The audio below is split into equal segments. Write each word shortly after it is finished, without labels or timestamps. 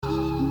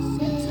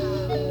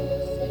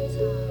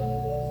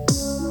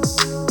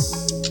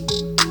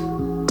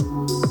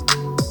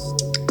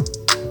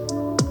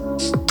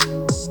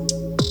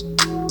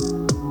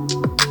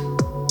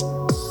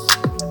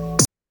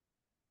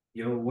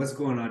What's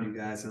going on, you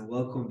guys, and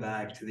welcome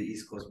back to the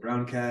East Coast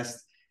Browncast.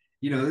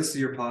 This is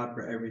your pod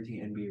for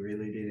everything NBA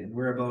related, and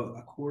we're about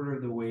a quarter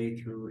of the way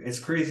through. It's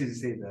crazy to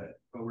say that,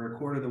 but we're a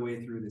quarter of the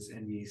way through this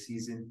NBA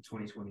season,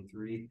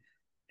 2023.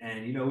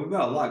 And, we've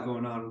got a lot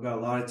going on. We've got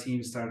a lot of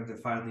teams starting to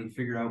finally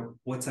figure out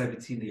what type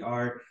of team they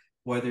are,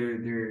 whether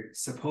they're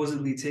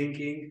supposedly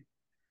tanking,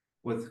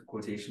 with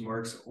quotation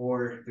marks,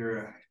 or they're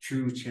a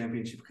true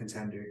championship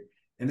contender.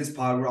 In this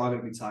pod, we're all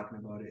going to be talking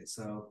about it.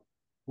 So,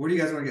 where do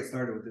you guys want to get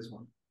started with this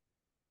one?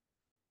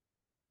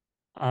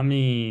 I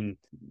mean,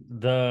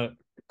 the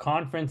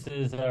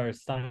conferences are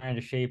starting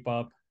to shape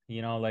up,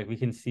 like we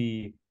can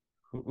see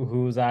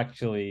who's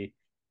actually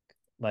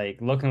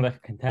looking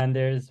like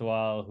contenders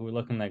while who are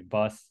looking like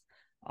busts.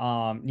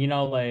 Like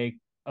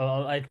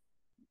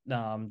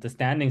the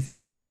standings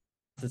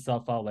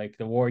itself out, like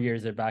the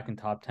Warriors are back in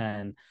top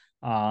 10.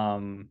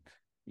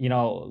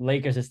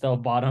 Lakers are still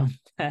bottom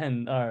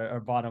 10 or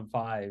bottom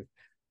 5.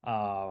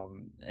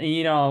 And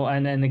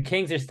then the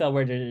Kings are still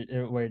where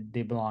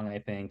they belong, I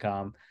think.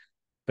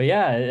 But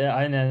yeah,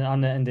 and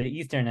then in the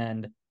Eastern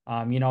end,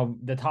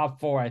 the top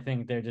four, I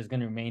think they're just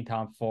gonna remain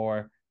top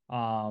four.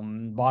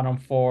 Bottom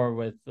four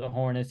with the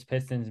Hornets,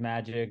 Pistons,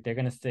 Magic, they're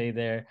gonna stay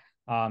there.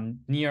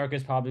 New York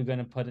is probably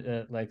gonna put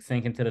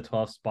sink into the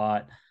 12th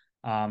spot.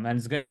 And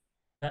it's good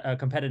a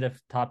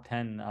competitive top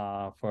 10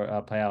 for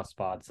a playoff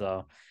spot.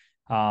 So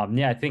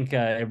yeah, I think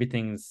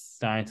everything's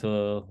starting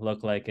to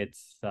look like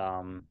it's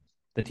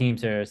the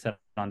teams are set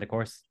on the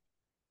course.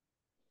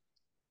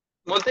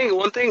 One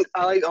thing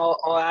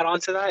I'll add on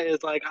to that is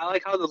I like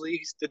how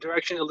the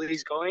direction the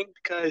league's going,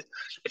 because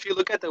if you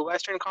look at the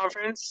Western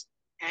Conference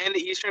and the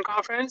Eastern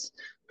Conference,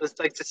 the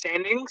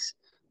standings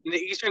in the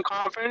Eastern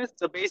Conference,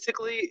 so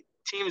basically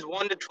teams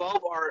 1 to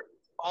 12 are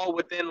all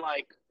within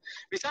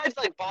besides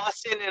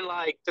Boston and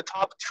the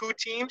top two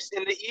teams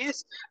in the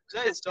East.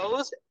 Besides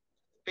those,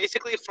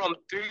 basically from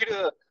 3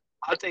 to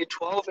I'd say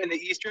 12 in the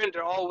Eastern,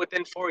 they're all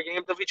within 4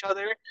 games of each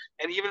other,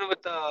 and even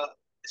with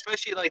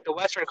especially the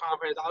Western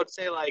Conference, I would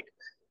say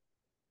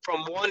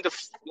from 1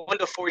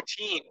 to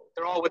 14,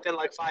 they're all within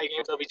 5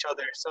 games of each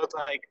other. So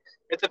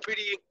it's a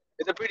pretty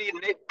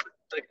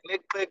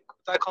nitpick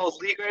that calls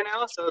league right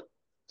now. So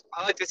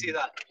I like to see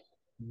that.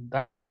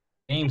 That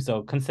game,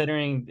 so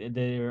considering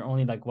they're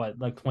only like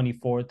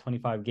 24,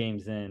 25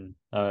 games in,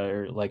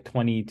 or like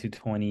 20 to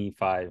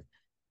 25,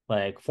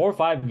 like 4 or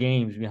 5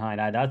 games behind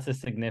that's a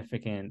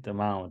significant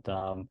amount.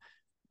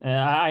 And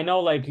I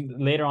know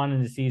later on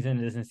in the season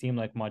it doesn't seem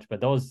like much,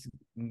 but those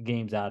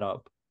games add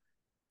up.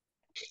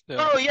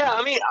 Yeah. Oh yeah,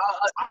 I mean,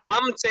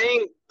 I'm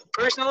saying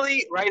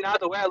personally, right now,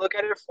 the way I look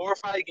at it, 4 or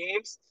 5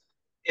 games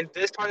in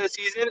this part of the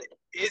season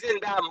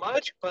isn't that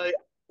much. But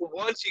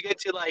once you get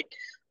to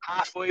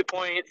halfway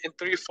point and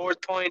 3/4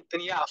 point,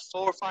 then yeah,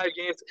 4 or 5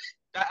 games.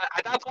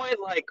 At that point,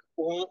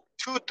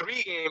 2,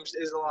 3 games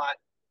is a lot.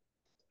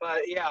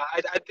 But yeah,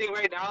 I think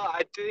right now,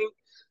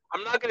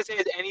 I'm not gonna say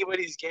it's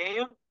anybody's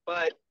game,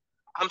 but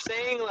I'm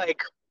saying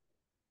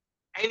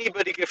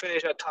anybody can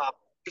finish at top.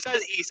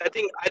 Besides East, I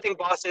think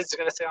Boston is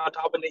going to stay on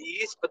top in the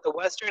East, but the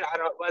Western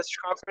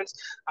Conference,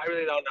 I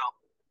really don't know.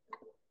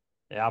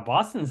 Yeah,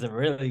 Boston's a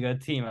really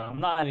good team. I'm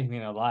not even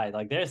gonna lie.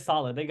 Like they're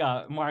solid. They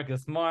got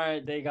Marcus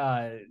Smart. They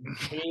got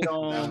That's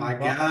Tatum. my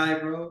guy,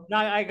 bro. No,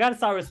 I gotta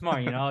start with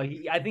Smart.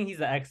 I think he's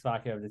the X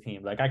factor of the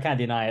team. Like I can't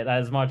deny it.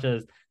 As much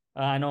as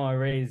I know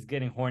Ray's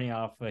getting horny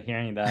off of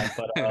hearing that,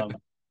 but yeah,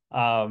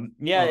 Oh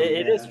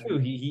it is yeah. true.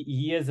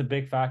 He is a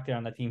big factor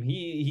on the team.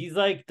 He's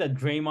like the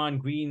Draymond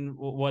Green,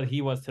 what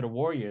he was to the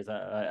Warriors.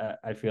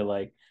 I feel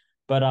like,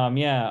 but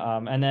yeah,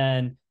 and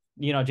then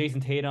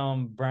Jason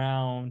Tatum,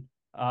 Brown.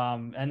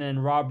 And then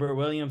Robert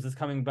Williams is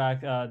coming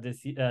back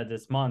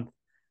this month.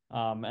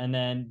 And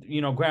then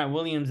Grant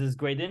Williams is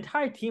great. The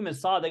entire team is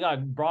solid. They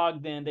got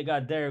Brogdon, they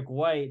got Derek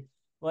White.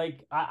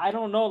 Like I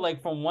don't know,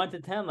 like from 1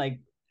 to 10,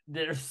 like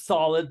they're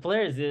solid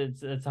players.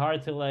 It's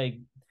hard to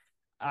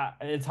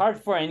it's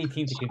hard for any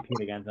team to compete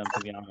against them, to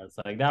be honest.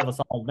 Like they have a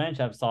solid bench,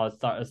 have solid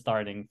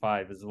starting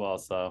five as well.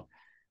 So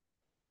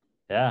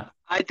yeah.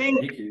 I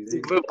think Thank you.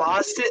 Thank you.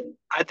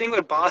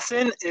 with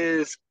Boston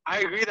is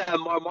I agree that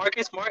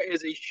Marcus Smart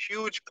is a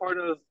huge part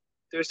of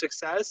their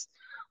success.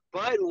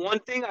 But one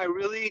thing I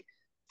really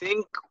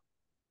think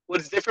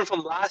what's different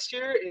from last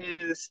year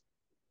is,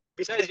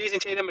 besides Jason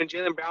Tatum and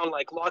Jaylen Brown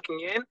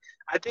locking in,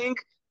 I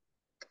think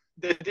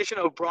the addition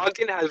of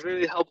Brogdon has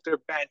really helped their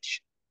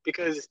bench,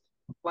 because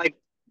like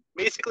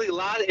basically a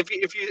lot. If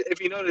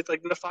you notice, in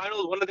the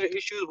finals, one of their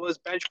issues was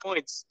bench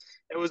points.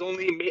 It was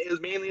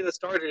mainly the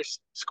starters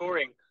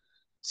scoring.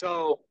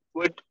 So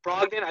with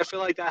Brogdon, I feel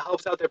like that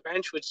helps out their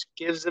bench, which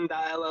gives them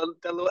that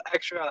little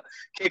extra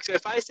kick. So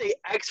if I say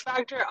X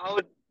factor, I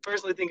would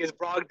personally think it's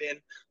Brogdon.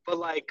 But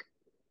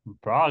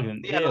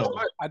Brogdon, yeah, ew.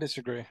 I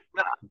disagree.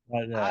 nah,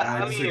 But, I I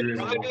mean, disagree as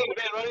well. Brogdon's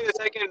been running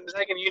the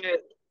second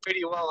unit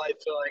pretty well. I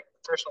feel like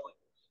personally.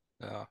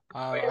 Yeah,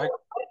 But yeah.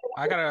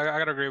 I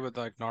gotta agree with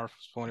like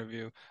Narf's point of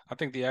view. I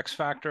think the X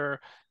factor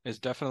is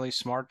definitely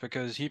smart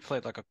because he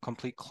played like a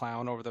complete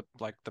clown over the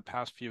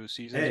past few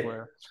seasons Hey,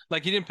 where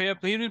like he didn't play up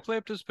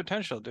to his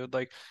potential, dude.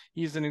 Like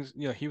he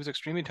was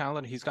extremely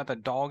talented. He's got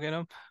that dog in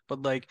him,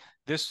 but like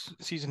this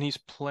season he's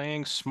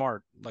playing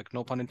smart, like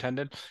no pun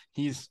intended.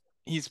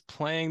 He's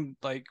playing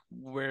like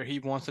where he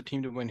wants the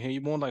team to win. He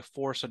won't like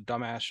force a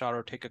dumbass shot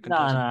or take a No,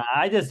 contested. no,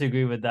 I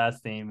disagree with that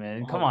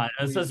statement. Come oh, on.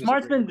 So please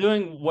Smart's disagree. been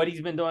doing what he's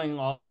been doing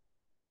all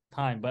the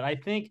time, but I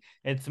think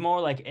it's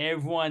more like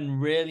everyone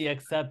really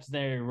accepts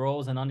their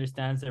roles and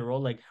understands their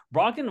role. Like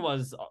Brogdon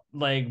was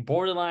like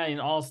borderline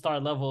all-star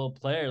level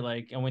player,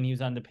 like when he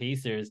was on the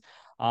Pacers.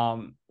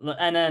 And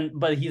then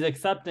but he's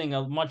accepting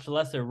a much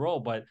lesser role.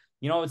 But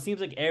it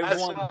seems like That's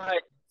everyone. why.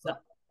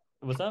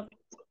 What's up?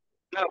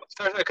 No,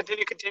 sorry.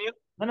 Continue.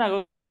 No,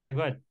 no,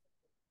 go ahead.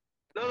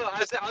 No, I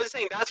was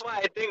saying that's why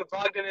I think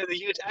Brogdon is a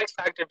huge X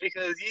factor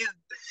because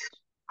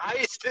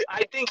I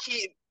think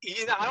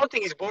he's not, I don't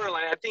think he's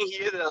borderline. I think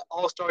he is an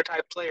all-star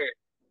type player.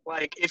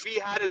 Like if he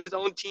had his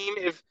own team,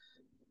 if just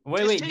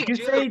Wait. Did take you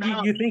say Jalen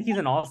Brown, you think he's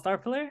an all-star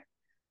player?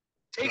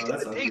 take No,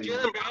 that's take ugly.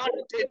 Jalen Brown,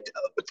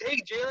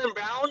 take Jalen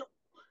Brown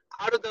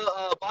out of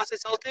the Boston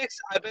Celtics.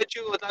 I bet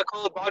you without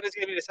called Brogdon's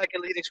gonna be the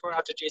second leading scorer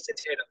after Jason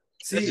Tatum.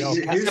 See, Yo,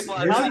 As simple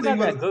as here's that. the Callie thing got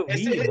that about good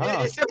weed,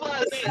 huh? It's simple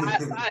as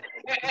that.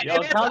 Yo,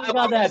 And if Callie got I'm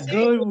gonna that say,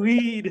 good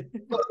weed.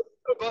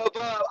 but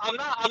I'm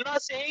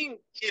not saying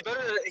he's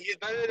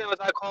better than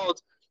what I called.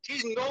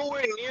 He's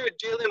nowhere near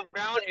Jalen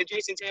Brown and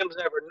Jason Tatum's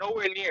ever.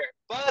 Nowhere near.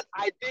 But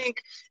I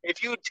think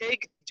if you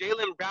take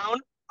Jalen Brown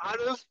out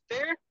of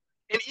there,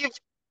 and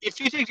if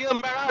you take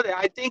Jalen Brown out of there,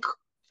 I think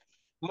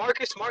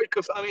Marcus Smart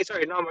could. I mean,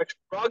 sorry, not Marcus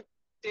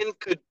Brogdon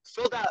could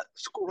fill that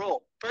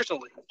role.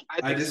 Personally, I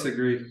I think so.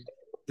 disagree.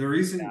 The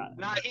reason,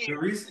 Not he. the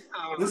reason,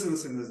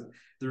 listen.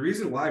 The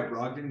reason why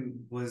Brogdon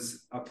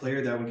was a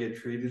player that would get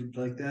traded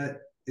like that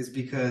is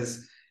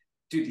because,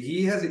 dude,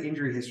 he has an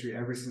injury history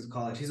ever since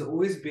college. He's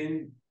always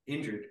been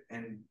injured,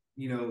 and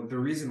the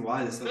reason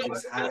why the No,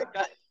 Celtics have.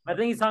 I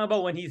think he's talking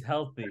about when he's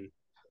healthy.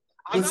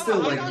 But still,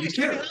 I'm like talking you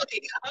strictly can't.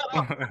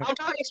 healthy. I'm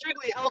talking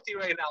strictly healthy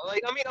right now.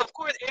 Like, I mean, of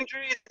course,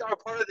 injuries are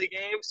part of the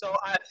game. So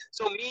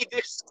me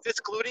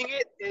excluding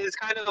it is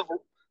kind of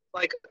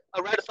like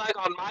a red flag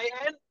on my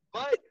end.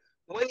 But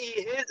when he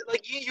hits,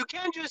 like, you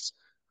can't just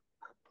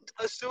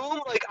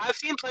assume. Like, I've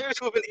seen players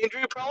who have been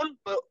injury prone,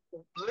 but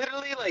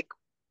literally, like,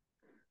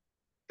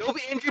 they'll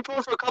be injury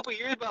prone for a couple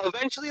years, but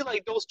eventually,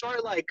 like, they'll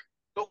start like.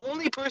 The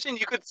only person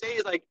you could say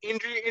is like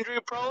injury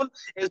prone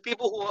is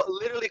people who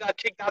literally got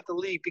kicked out the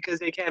league because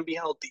they can't be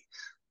healthy.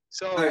 All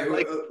So right,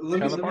 like Chandler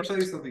let me tell you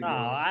Parsons. something, No, bro.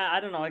 I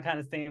don't know what kind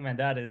of statement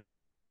that is.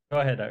 Go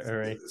ahead,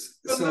 Ray.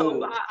 no,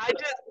 So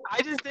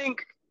I just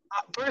think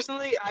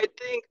personally, I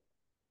think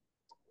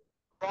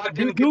Do Brogdon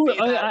could do be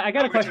that I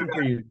got a number two question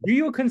for guy. you. Do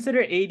you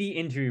consider AD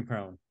injury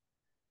prone?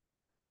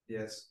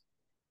 yes.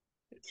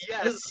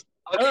 Yes.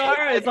 All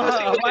Okay. right, so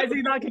why is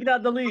he not kicked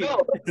out the league? No.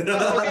 Okay. No.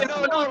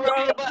 Come on, Okay.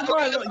 bro. But Come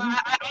okay. on,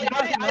 you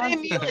talking I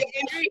didn't mean nonsense. like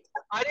injury.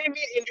 I didn't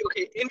mean injury.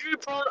 Okay. Injury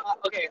prone.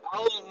 Okay.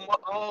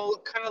 I'll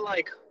kind of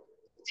like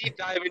deep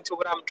dive into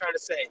what I'm trying to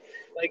say.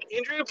 Like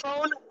injury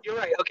prone. You're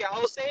right. Okay.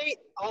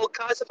 I'll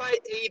classify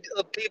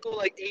people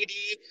like AD,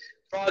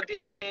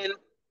 Brogdon,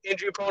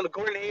 injury prone,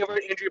 Gordon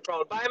Hayward, injury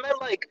prone. But I meant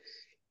like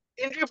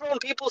injury prone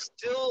people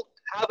still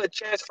have a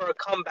chance for a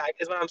comeback.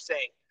 Is what I'm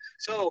saying.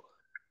 So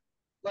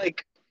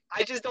like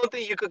I just don't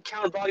think you could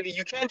count Brogdon.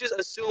 You can't just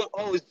assume,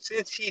 oh,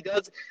 since he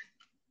does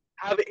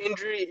have an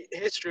injury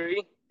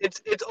history, it's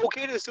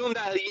okay to assume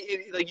that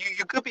like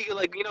you could be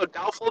like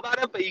doubtful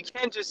about it, but you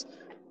can't just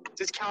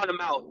count him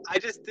out. I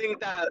just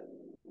think that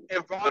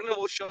if Brogdon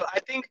will show,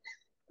 I think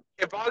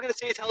if Brogdon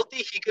stays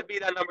healthy, he could be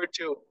that number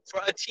two for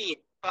a team.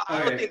 But I All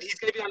don't think right. he's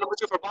gonna be that number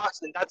two for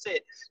Boston. That's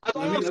it. That's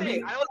all I'm Let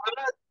saying. me I'm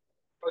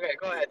not. Okay,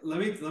 go ahead. let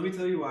me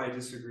tell you why I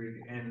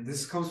disagree. And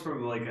this comes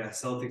from like a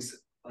Celtics,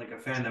 like a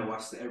fan that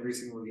watched every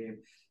single game.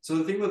 So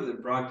the thing with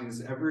Brogdon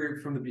is ever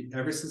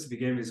since the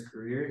beginning of his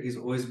career, he's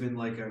always been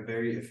like a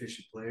very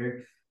efficient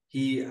player.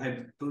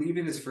 I believe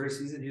in his first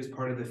season, he was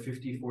part of the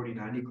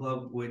 50-40-90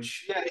 club,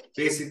 which Yeah,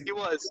 basically, he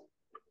was.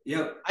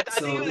 yep. I think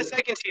it So was the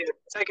second season.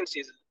 Second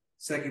season.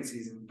 second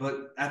season.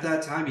 But at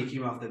that time, he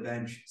came off the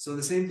bench. So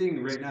the same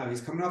thing right now.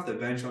 He's coming off the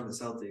bench on the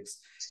Celtics.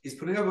 He's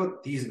putting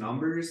up these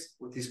numbers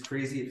with this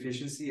crazy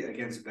efficiency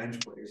against bench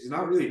players. He's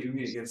not really doing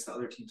it against the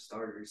other team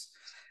starters.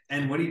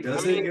 And when he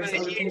does I it mean, against the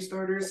other team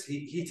starters,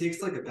 he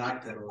takes like a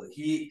backpedal.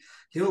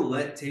 He'll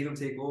let Tatum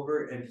take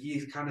over, and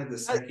he's kind of the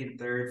second,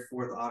 third,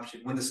 fourth option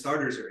when the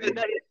starters are in.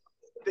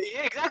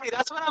 Yeah, exactly.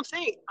 That's what I'm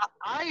saying.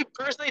 I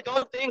personally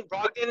don't think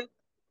Brogdon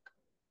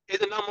is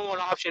the number one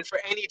option for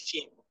any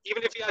team,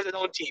 even if he has his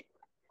own team.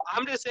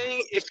 I'm just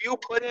saying if you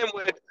put him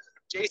with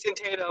Jason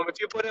Tatum, if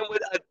you put him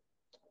with a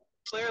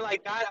player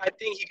like that, I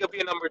think he could be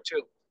a number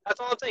two. That's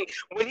all I'm saying.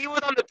 When he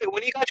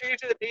got traded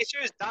to the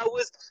Pacers, that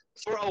was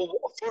for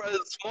a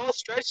small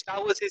stretch.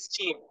 That was his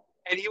team,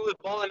 and he was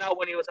balling out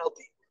when he was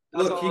healthy.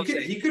 That's Look, all I'm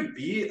saying. he could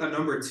be a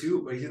number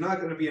two, but he's not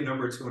going to be a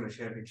number two on a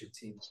championship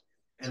team.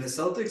 And the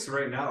Celtics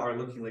right now are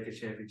looking like a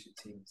championship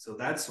team. So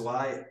that's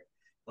why,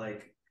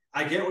 like,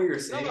 I get what you're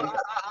saying.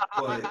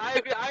 I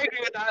agree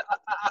with that.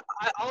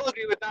 I'll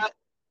agree with that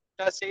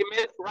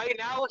statement. Right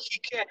now, he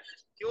can't.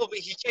 He will be.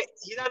 He can't.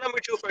 He's not number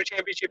 2 for a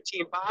championship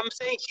team. But I'm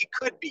saying he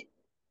could be.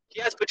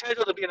 He has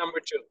potential to be a number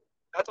 2.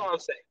 That's all I'm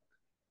saying.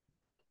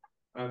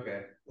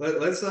 Okay.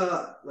 Let's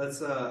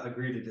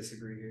agree to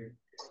disagree here.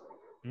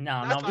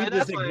 No, we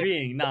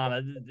disagreeing. No,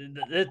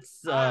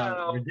 it's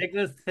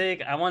ridiculous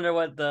take. I wonder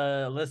what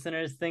the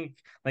listeners think.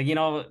 Like,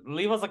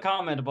 leave us a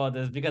comment about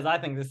this because I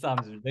think this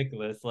sounds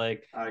ridiculous.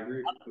 Like, I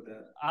agree with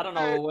that. I don't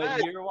know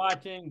what you're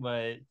watching,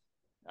 but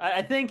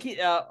I think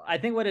I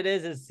think what it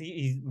is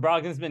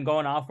Brogdon's been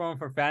going off for him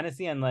for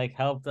fantasy and like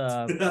helped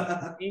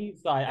me.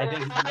 So I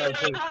think he's a little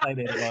too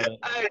excited about it.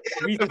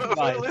 For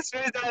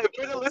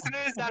the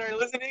listeners that are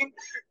listening,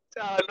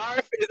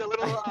 Narf is a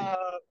little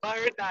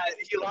fired that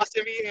he lost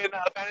to me in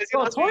fantasy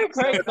last week.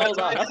 So that's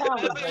why I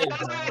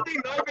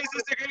think Narf is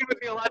disagreeing with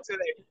me a lot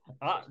today.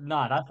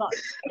 No, that's not,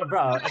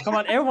 bro. Come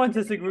on, everyone's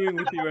disagreeing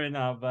with you right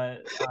now,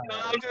 but no,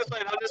 I'm just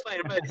playing.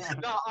 But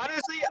no,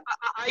 honestly,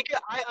 I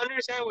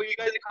understand where you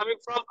guys are coming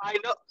from. I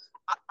know.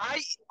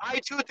 I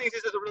too think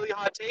this is a really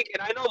hot take,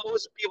 and I know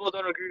most people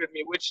don't agree with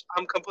me, which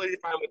I'm completely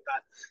fine with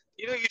that.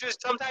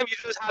 Sometimes you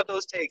just have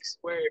those takes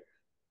where,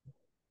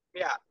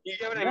 yeah, you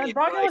get what I mean.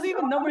 Brogdon was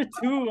even number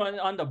 2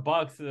 on the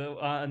Bucks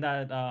on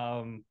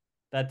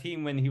that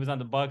team when he was on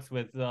the Bucks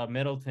with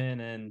Middleton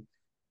and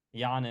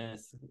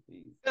Giannis.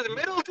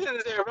 Middleton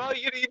is there, bro.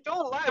 You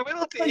don't lie,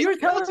 Middleton. So you're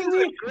telling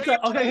me?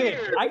 Okay,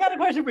 I got a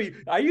question for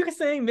you. Are you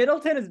saying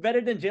Middleton is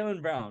better than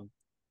Jaylen Brown?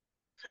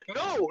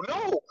 No.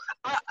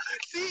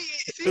 See,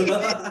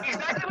 exactly.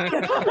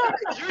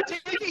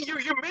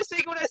 You're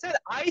mistaken what I said.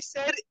 I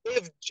said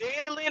if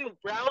Jaylen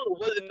Brown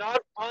was not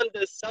on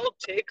the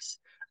Celtics,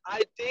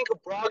 I think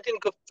Brogdon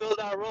could fill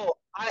that role.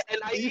 I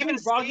even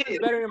Brogdon is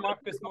better than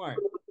Marcus Smart.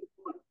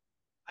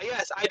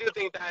 Yes, I do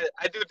think that.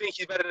 I do think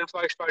he's better than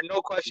Marcus Smart,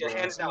 no question,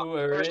 hands down.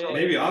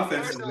 Maybe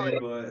offensively,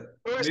 but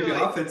I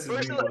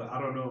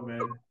don't know,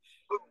 man.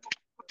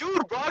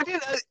 Dude,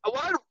 Brogdon,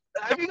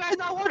 have you guys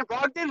not watched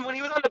Brogdon when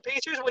he was on the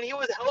Pacers? When he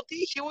was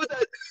healthy, he was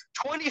a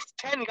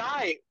 20-10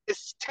 guy.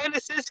 It's 10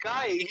 assist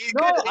guy. He's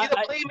good. He's a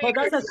playmaker. But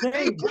that's the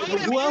thing.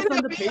 Who else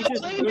on the Pacers is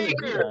going to do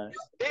that?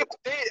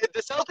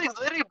 The Celtics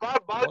literally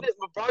brought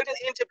Brogdon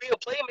in to be a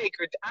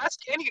playmaker. Ask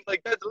any.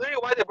 Like, that's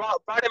literally why they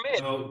brought him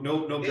in.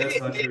 No, that's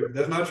not true.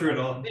 That's not true at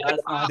all.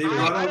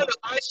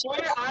 I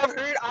swear, I've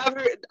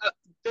heard.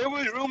 There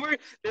was rumor.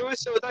 There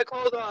was that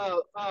called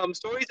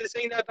stories that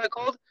saying that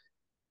called.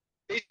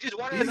 They just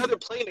wanted another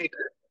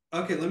playmaker.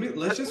 Okay,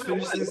 let's just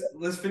finish this.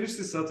 Let's finish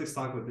the Celtics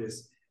talk with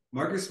this.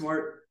 Marcus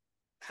Smart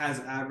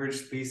has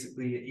averaged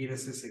basically 8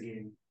 assists a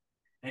game,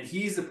 and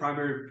he's the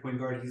primary point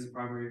guard. He's the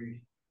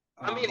primary.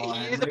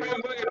 He's the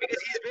primary point guard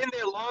because he's been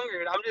there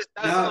longer. That's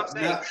what I'm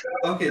saying.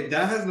 Okay,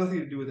 that has nothing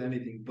to do with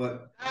anything.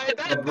 But that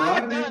does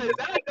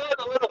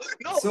a little.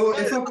 No. So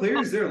if a player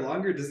is there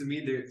longer, doesn't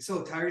mean they're.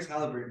 So Tyrese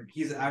Halliburton,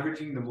 he's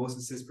averaging the most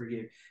assists per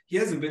game. He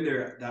hasn't been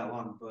there that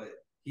long, but.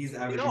 He's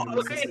averaging. I'm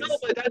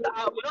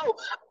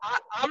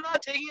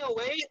not taking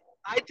away.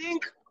 I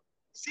think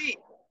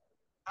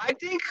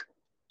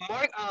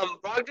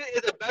Brogdon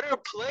is a better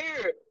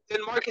player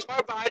than Marcus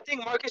Smart, but I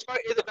think Marcus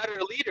Smart is a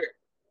better leader.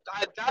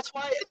 That's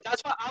why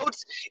I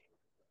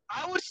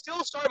would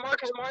still start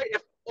Marcus Smart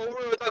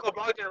over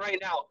Brogdon right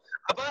now.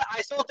 But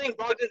I still think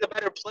Brogdon is a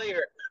better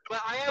player. But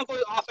I am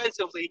going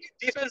offensively.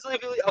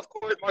 Defensively, of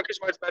course, Marcus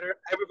Smart's better.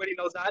 Everybody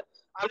knows that.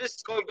 I'm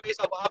just going based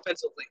off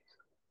offensively.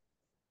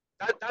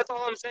 That's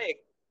all I'm saying.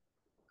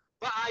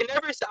 But I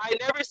never said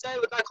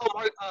what I call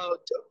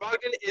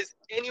Brogdon is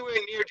anywhere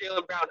near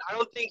Jaylen Brown. I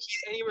don't think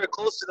he's anywhere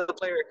close to the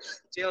player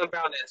Jaylen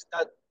Brown is.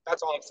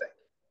 That's all I'm saying.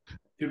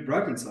 Dude,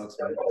 Brogdon sucks,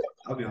 man.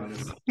 I'll be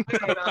honest.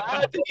 I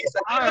don't think he's.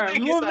 All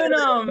right, moving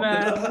on,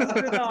 man.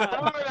 Moving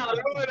on.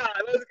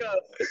 Let's go.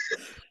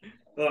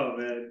 Oh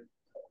man.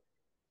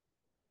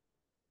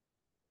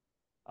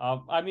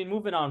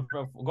 Moving on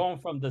going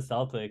from the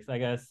Celtics, I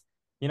guess.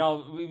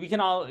 We can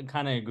all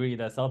kind of agree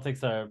that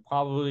Celtics are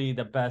probably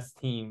the best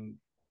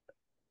team.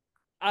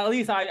 At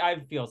least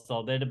I feel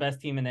so. They're the best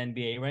team in the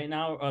NBA right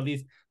now, or at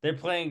least they're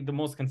playing the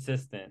most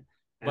consistent.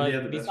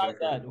 But besides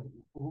that,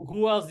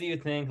 who else do you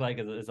think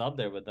is up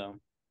there with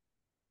them?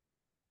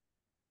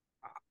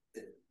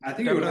 I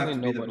think it would have to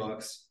be the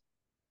Bucks.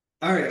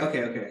 All right,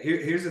 okay.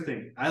 Here's the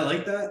thing. I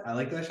like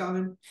that,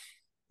 Shaman.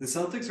 The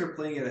Celtics are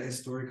playing at a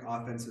historic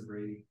offensive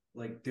rating.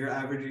 Like they're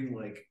averaging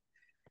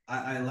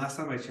I last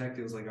time I checked,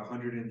 it was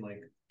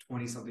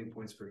 120 something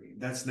points per game.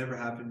 That's never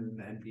happened in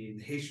the NBA in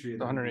the history of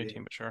the 118,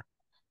 NBA. But sure.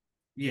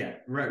 Yeah,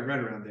 right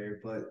around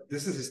there. But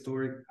this is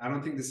historic. I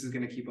don't think this is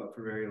going to keep up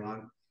for very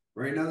long.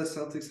 Right now, the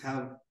Celtics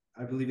have,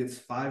 I believe it's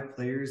 5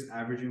 players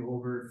averaging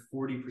over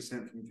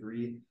 40% from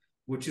 3,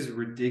 which is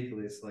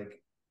ridiculous.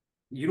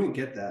 You don't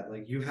get that.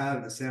 You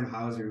have Sam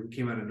Hauser who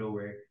came out of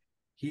nowhere.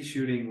 He's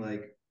shooting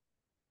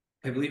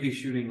I believe he's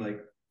shooting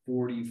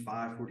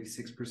 45,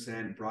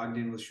 46%.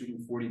 Brogdon was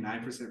shooting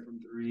 49% from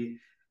 3.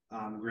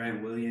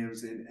 Grant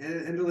Williams,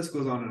 and the list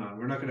goes on and on.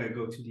 We're not going to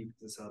go too deep into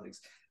the Celtics.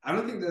 I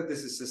don't think that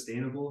this is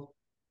sustainable,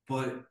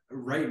 but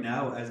right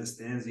now, as it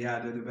stands, yeah,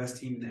 they're the best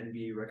team in the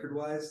NBA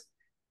record-wise,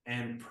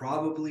 and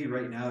probably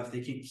right now, if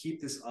they can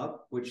keep this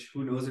up, which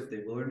who knows if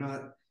they will or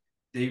not,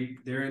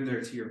 they're in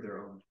their tier of their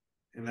own,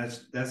 and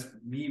that's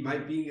me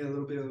might being a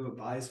little bit of a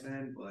biased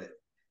fan, but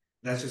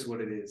that's just what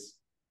it is.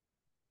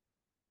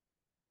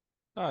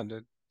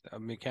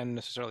 We can't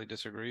necessarily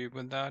disagree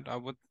with that. I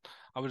would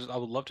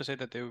love to say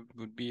that they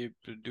would be able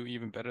to do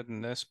even better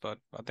than this, but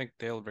I think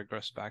they'll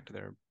regress back to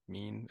their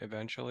mean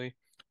eventually.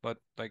 But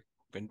like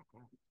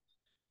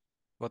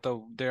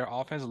their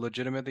offense is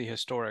legitimately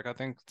historic. I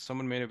think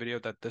someone made a video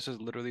that this is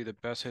literally the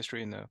best this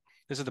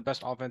is the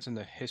best offense in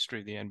the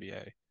history of the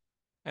NBA,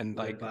 and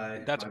Led like by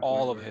that's point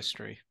all of guard,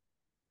 history.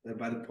 led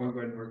by the point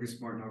guard Marcus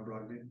Smart, not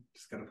Brogdon.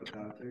 Just gotta put that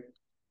out there.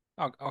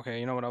 Oh, okay,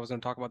 you know what? I was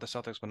going to talk about the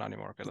Celtics, but not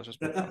anymore. Okay, let's just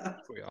move on.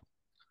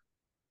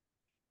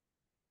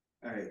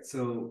 All right,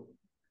 so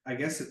I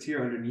guess the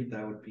tier underneath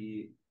that would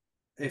be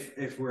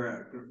if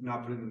we're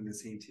not putting them in the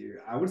same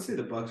tier. I would say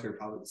the Bucks are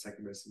probably the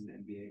second best in the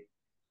NBA.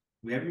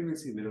 We haven't even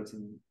seen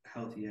Middleton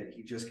healthy yet.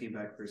 He just came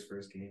back for his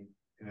first game,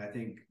 and I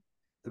think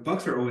the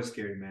Bucks are always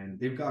scary, man.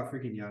 They've got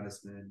freaking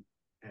Giannis, man,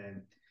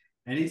 and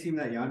any team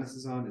that Giannis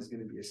is on is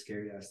going to be a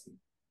scary ass team.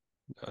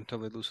 Until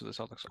they lose to the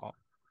Celtics.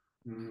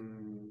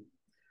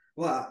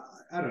 Well,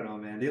 I don't know,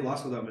 man. They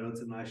lost without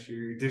Middleton last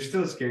year. They're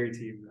still a scary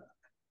team.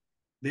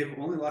 They've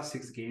only lost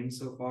 6 games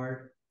so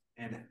far,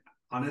 and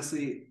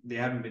honestly, they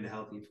haven't been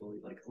healthy fully.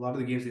 Like a lot of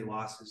the games they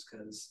lost is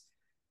because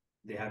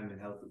they haven't been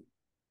healthy.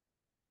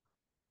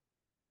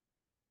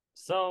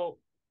 So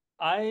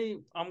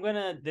I'm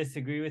gonna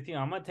disagree with you.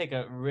 I'm gonna take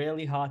a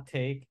really hot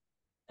take,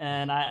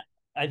 and I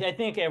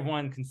think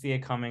everyone can see it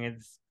coming.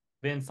 It's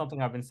been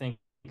something I've been saying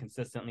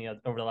consistently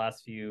over the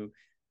last few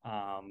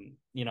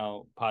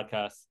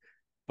podcasts.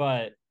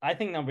 But I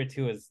think number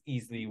 2 is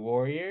easily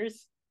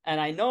Warriors. And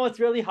I know it's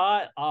really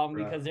hot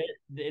because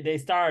they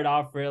started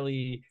off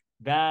really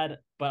bad,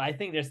 but I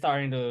think they're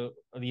starting to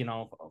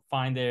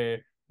find their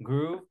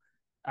groove.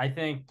 I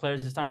think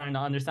players are starting to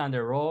understand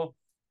their role.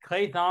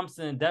 Klay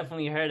Thompson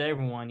definitely hurt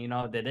everyone.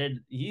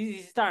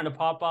 He's starting to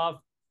pop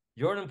off.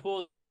 Jordan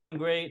Poole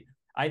great.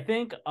 I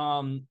think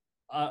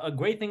a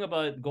great thing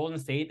about Golden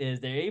State is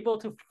they're able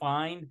to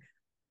find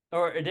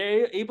or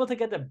they're able to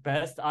get the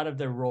best out of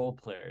their role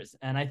players.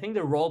 And I think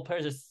the role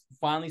players are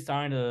finally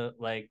starting to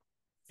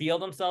feel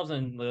themselves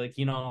and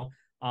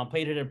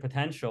play to their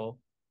potential.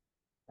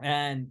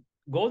 And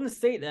Golden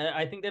State,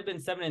 I think they've been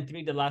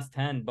 7-3 the last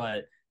 10,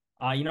 but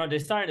they're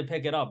starting to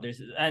pick it up.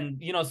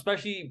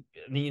 Especially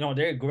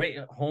they're a great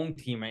home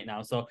team right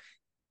now. So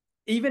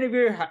even if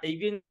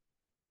even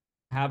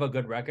have a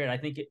good record, I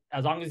think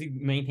as long as you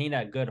maintain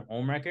that good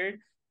home record,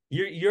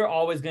 you're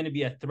always going to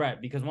be a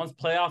threat because once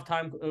playoff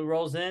time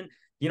rolls in,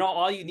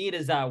 all you need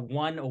is that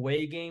one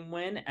away game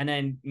win, and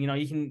then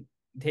you can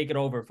take it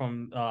over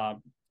from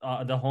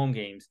the home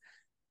games.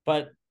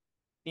 But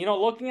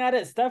looking at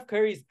it, Steph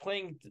Curry's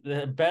playing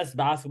the best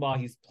basketball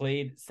he's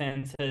played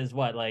since his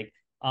when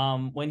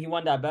he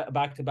won that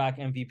back-to-back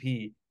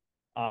MVP.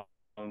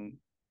 I'm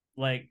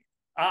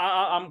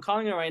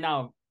calling it right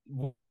now.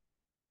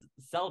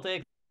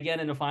 Celtics again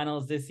in the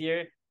finals this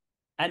year,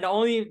 and the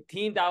only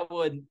team that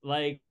would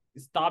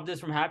stop this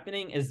from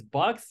happening is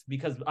Bucks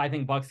because I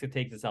think Bucks could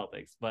take the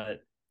Celtics. But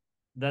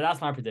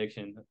that's my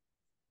prediction.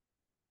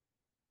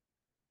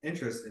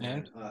 Interesting,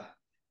 man.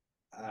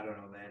 I don't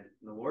know, man.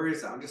 The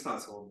Warriors, I'm just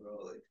not sold, bro.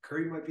 Like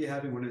Curry might be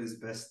having one of his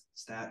best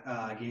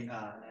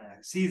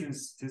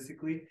seasons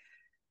statistically,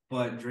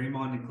 but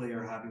Draymond and Klay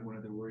are having one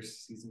of their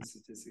worst seasons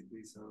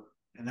statistically. So,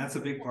 and that's a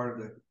big part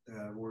of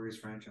the Warriors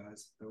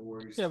franchise. The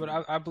Warriors. Yeah, but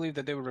I believe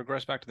that they would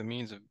regress back to the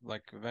means of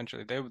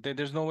eventually.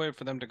 There's no way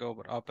for them to go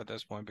but up at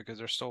this point because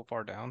they're so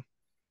far down.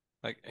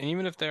 And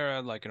even if they're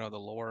at the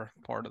lower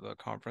part of the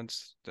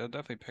conference, they'll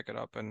definitely pick it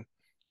up, and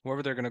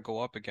whoever they're gonna go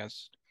up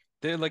against.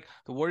 They the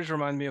Warriors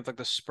remind me of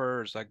the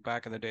Spurs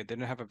back in the day. They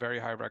didn't have a very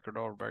high record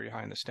or very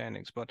high in the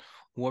standings, but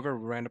whoever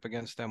ran up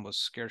against them was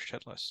scared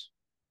shitless.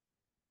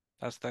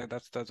 That's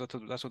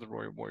what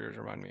the Warriors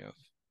remind me of.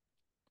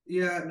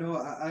 Yeah, no,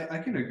 I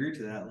can agree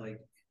to that.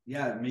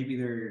 Yeah, maybe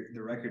their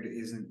record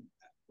isn't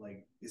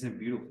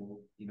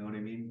beautiful, you know what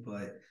I mean?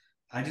 But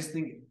I just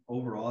think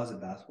overall as a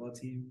basketball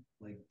team,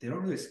 they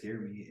don't really scare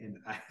me. And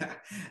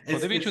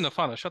they beat you in the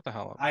final. Shut the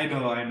hell up. I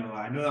know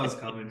that was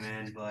coming,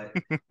 man. But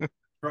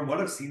from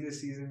what I've seen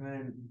this season,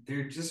 man,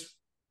 they're just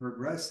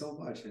regressed so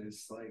much, and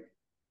it's like.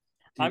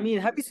 Dude, I mean,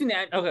 have you seen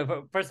that? Okay,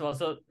 first of all,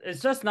 so it's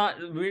just not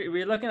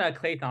we're looking at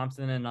Klay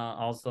Thompson and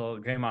also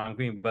Draymond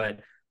Green, but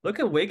look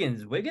at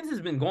Wiggins. Wiggins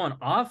has been going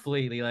off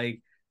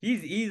lately.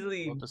 He's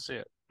easily love to see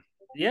it.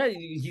 Yeah,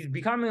 he's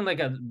becoming a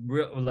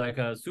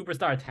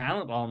superstar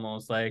talent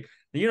almost.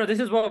 This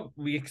is what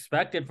we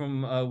expected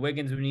from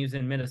Wiggins when he was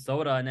in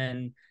Minnesota, and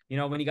then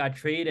when he got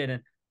traded,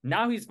 and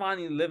now he's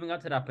finally living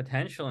up to that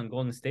potential in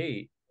Golden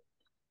State.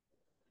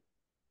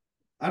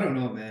 I don't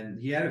know, man.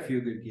 He had a few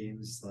good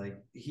games.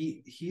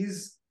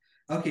 He's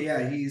okay.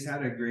 Yeah, he's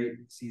had a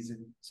great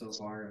season so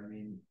far. I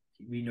mean,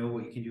 we know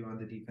what he can do on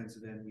the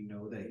defensive end. We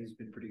know that he's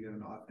been pretty good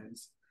on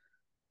offense,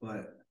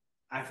 but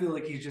I feel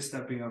like he's just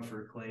stepping up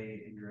for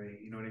Clay and Dre.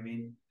 You know what I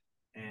mean?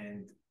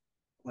 And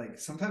like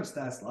sometimes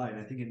stats lie, and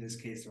I think in this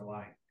case they're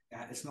lying.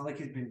 It's not like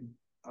he's been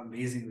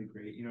amazingly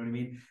great. You know what I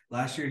mean?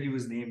 Last year he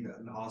was named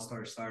an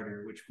all-star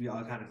starter, which we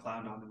all kind of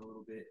clowned on him a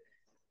little bit.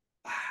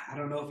 I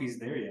don't know if he's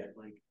there yet.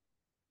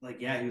 Like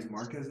yeah, he was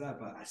marked as that,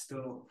 but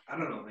I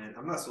don't know, man.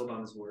 I'm not sold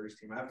on this Warriors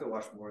team. I have to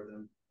watch more of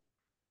them.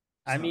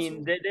 I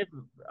mean, they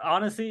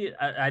honestly,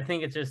 I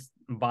think it's just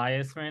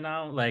biased right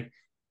now. Like,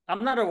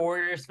 I'm not a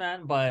Warriors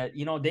fan, but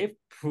they've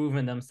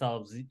proven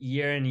themselves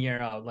year in year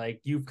out.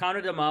 Like, you've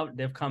counted them out,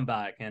 they've come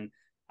back, and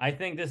I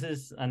think this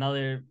is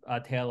another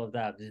tale of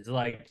that. It's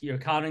like you're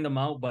counting them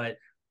out, but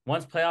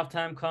once playoff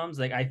time comes,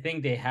 like I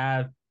think they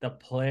have the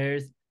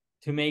players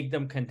to make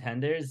them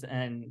contenders,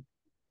 and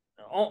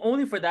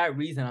only for that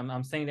reason,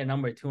 I'm saying they're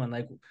number two. And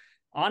like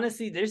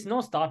honestly, there's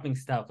no stopping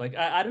Steph. Like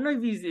I don't know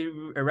if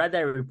you read that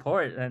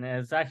report, and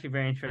it's actually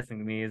very interesting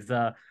to me. Is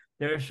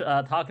they're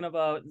talking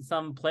about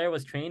some player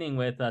was training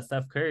with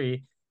Steph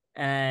Curry,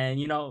 and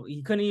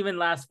he couldn't even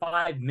last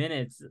 5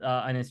 minutes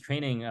on his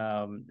training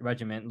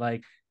regimen.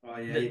 Like, oh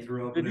yeah, he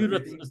threw up. The dude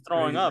was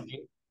throwing up.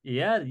 Crazy.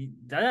 Yeah,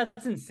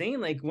 that's insane.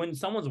 Like when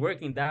someone's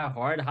working that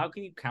hard, how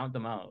can you count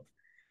them out?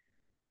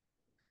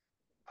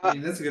 I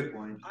mean, that's a good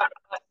point.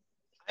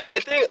 I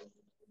think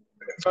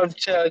if I'm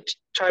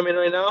chime in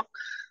right now,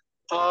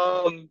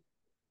 well,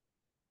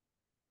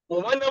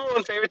 my number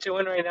one favorite to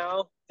win right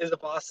now is the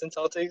Boston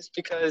Celtics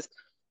because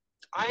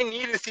I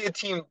need to see a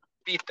team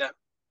beat them,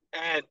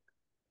 and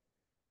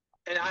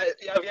I've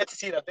yet to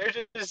see that. They're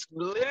just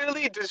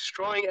literally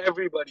destroying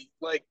everybody.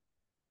 Like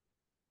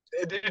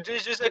they're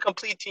just a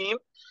complete team.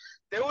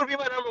 They would be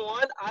my number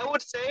one. I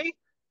would say,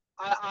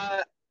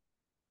 I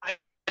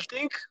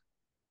think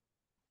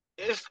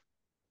if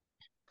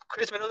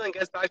Chris Middleton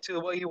gets back to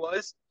what he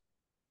was,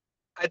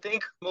 I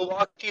think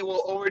Milwaukee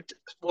will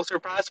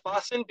surpass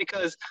Boston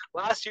because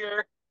last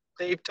year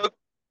they took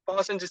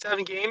Boston to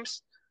 7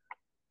 games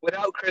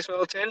without Chris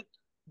Middleton.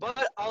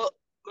 But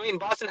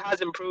Boston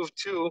has improved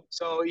too,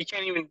 so you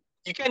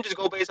can't just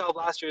go based off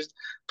last year's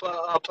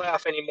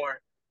playoff anymore.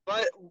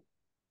 But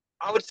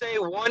I would say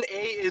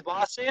 1A is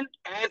Boston,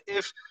 and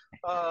if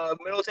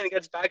Middleton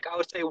gets back, I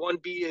would say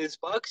 1B is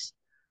Bucks.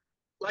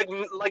 Like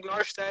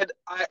Narf said,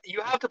 you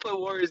have to put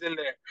Warriors in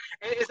there,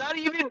 and it's not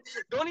even.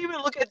 Don't even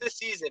look at this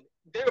season.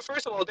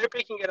 First of all, they're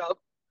picking it up.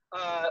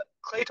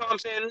 Klay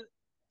Thompson,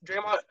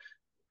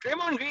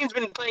 Draymond Green's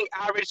been playing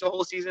average the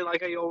whole season,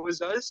 like he always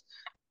does.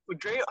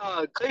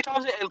 Klay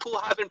Thompson and Poole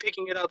have been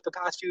picking it up the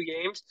past few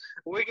games.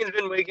 Wiggins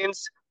been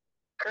Wiggins.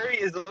 Curry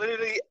is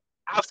literally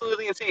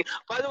absolutely insane.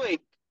 By the way,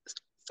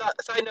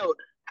 side note,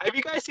 have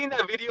you guys seen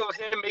that video of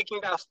him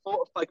making that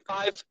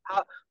 5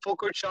 full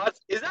court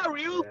shots? Is that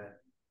real?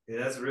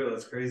 Yeah, that's real.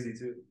 That's crazy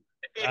too.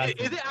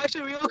 Is it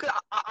actually real? Because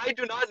I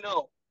do not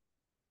know.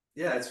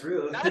 Yeah, it's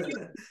real. That's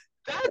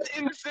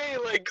insane.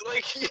 Like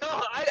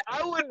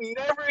I would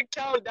never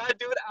count that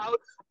dude out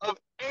of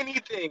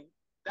anything.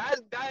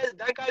 That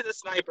guy's a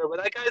sniper,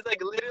 but that guy's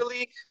like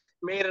literally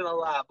made in a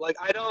lab. Like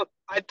I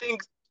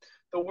think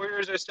the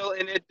Warriors are still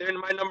in it. They're in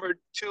my number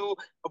 2,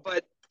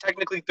 but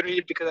technically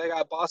 3 because I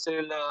got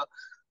Boston and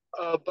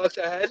Bucks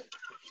ahead.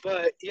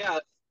 But yeah,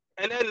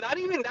 and then not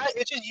even that.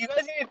 It's just you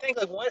guys need to think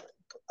like what,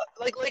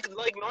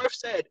 like Narf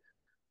said.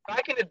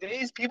 Back in the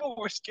days, people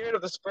were scared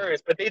of the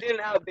Spurs, but they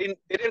didn't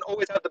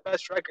always have the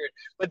best record,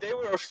 but they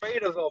were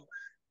afraid of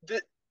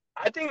them.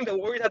 I think the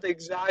Warriors have the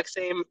exact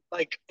same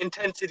like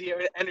intensity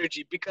or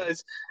energy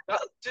because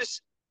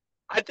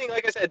I think,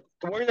 like I said,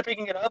 the Warriors are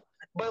picking it up.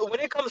 But when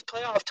it comes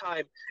playoff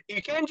time,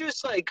 you can't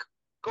just like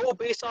go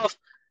based off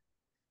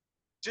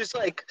just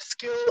like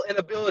skill and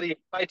ability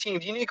by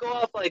teams. You need to go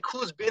off like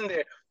who's been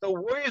there. The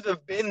Warriors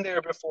have been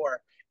there before.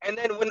 And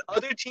then when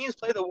other teams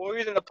play the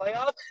Warriors in the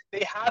playoffs,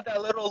 they have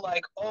that little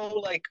like,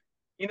 like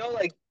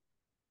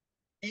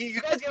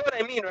you guys get what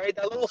I mean, right?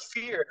 That little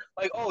fear,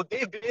 like, oh,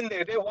 they've been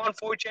there, they won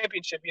 4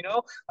 championships,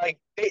 like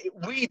they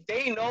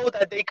know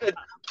that they could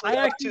play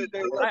up to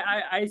their.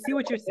 I see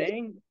what you're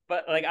saying,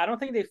 but like I don't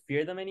think they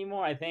fear them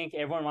anymore. I think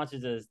everyone wants to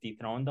just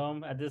dethrone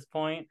them at this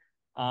point.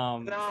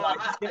 No,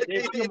 they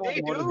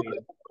do.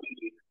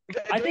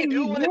 I think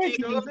do more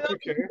teams for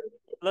sure.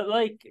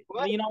 Like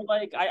what?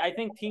 like I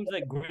think teams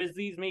like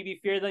Grizzlies maybe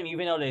fear them,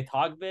 even though they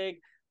talk big.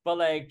 But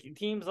like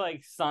teams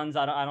like Suns,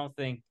 I don't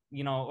think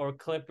or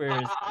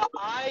Clippers.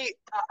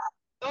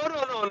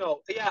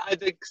 No. Yeah, I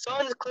think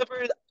Suns,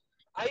 Clippers.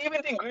 I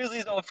even think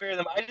Grizzlies don't fear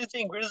them. I just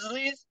think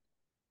Grizzlies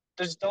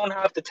just don't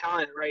have the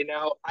talent right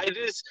now.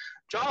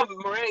 John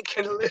Morant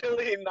can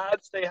literally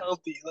not stay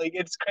healthy. Like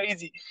it's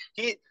crazy.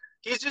 He's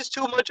just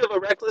too much of a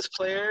reckless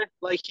player.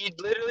 Like he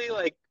literally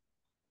like.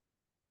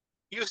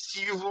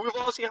 We've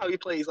all seen how he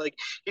plays. Like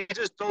he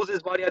just throws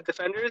his body at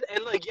defenders,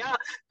 and like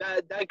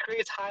that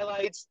creates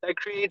highlights. That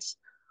creates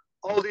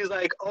all these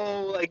like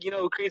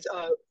creates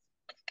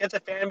gets a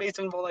fan base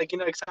involved, like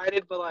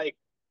excited. But like,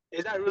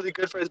 is that really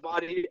good for his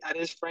body at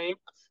his frame?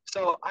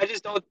 So I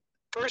just don't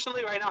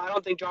personally right now. I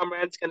don't think John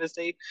Morant's gonna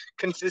stay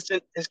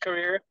consistent his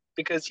career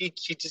because he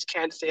just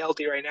can't stay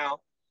healthy right now.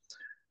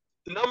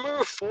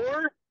 Number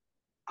 4,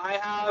 I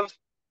have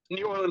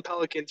New Orleans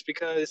Pelicans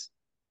because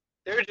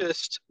they're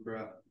just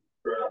Bro.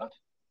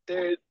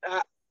 they're.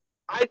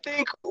 I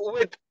think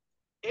with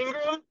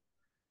Ingram,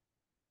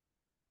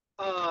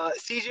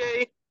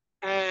 CJ,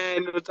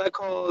 and what's that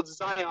called,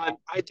 Zion,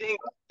 I think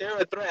they're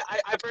a threat.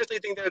 I personally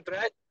think they're a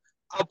threat.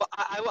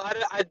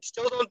 I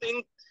still don't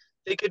think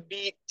they could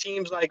beat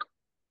teams like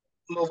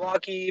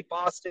Milwaukee,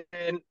 Boston.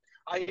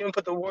 I even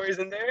put the Warriors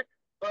in there,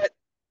 but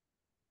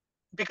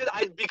because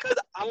I'm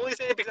only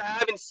saying it because I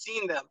haven't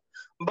seen them.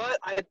 But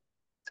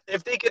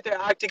if they get their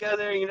act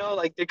together,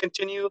 like they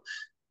continue,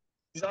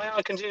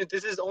 Zion continues.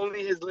 This is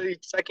only his literally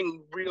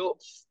second real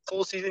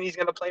full season he's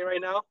gonna play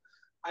right now.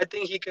 I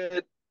think he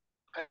could.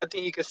 I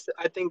think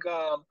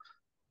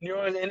New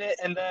Orleans in it,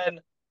 and then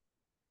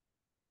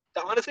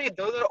honestly,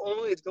 those are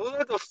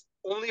the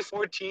only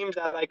 4 teams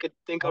that I could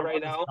think of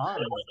right now.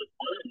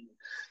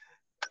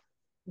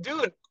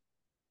 Dude,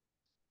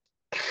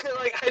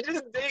 like I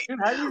just think. Dude,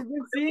 have you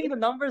been seeing the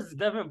numbers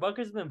Devin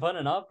Booker's been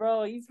putting up,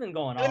 bro? He's been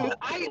going off.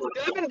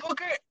 Devin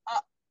Booker.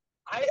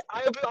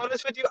 I'll be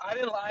honest with you. I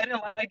didn't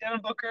like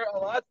Devin Booker a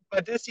lot,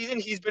 but this season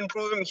he's been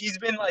proving. He's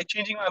been like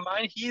changing my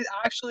mind. He's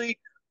actually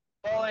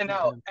balling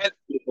out, and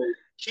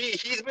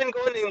he's been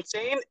going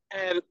insane.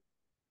 And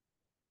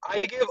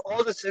I give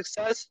all the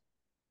success,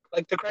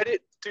 like the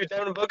credit to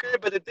Devin Booker.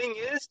 But the thing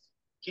is,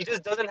 he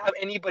just doesn't have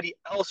anybody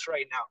else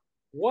right now.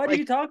 What are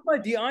you talking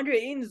about? DeAndre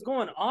Ayton is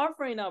going off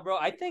right now, bro.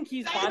 I think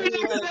he's finally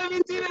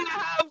 17.5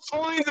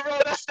 points, bro.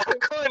 That's not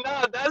going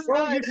on. That's bro,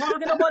 not. You're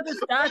talking about the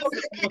stats.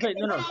 Okay,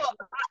 no.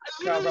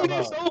 Literally,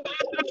 they're so bad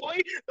to the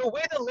point. The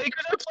way the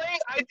Lakers are playing,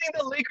 I think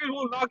the Lakers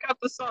will knock out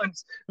the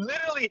Suns.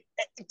 Literally,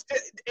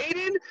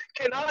 Aiden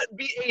cannot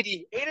be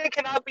 80. Aiden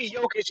cannot be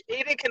Jokic.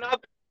 Aiden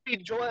cannot be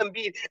Joel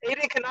Embiid.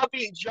 Aiden cannot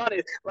be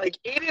Giannis. Like,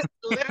 Aiden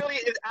literally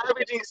is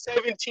averaging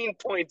 17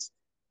 points.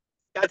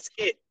 That's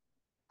it.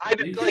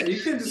 You can't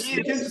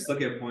just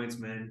look at points,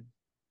 man.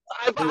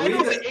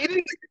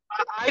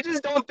 I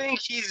just don't think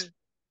he's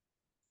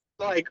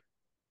like.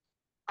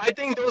 I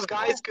think those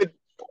guys could.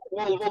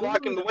 Will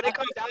lock him. When it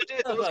comes down to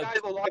it, those guys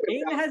will lock him.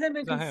 Aiden hasn't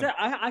been consistent.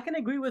 I can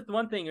agree with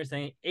one thing you're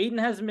saying. Aiden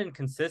hasn't been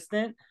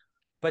consistent,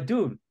 but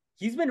dude,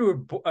 he's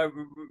been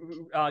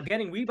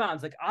getting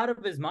rebounds like out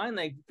of his mind,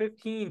 like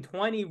 15,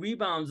 20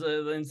 rebounds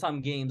in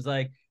some games,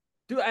 like.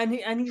 Dude,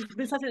 and he's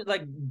been such a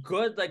like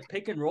good like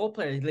pick and roll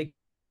player. Like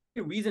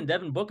the reason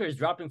Devin Booker is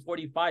dropping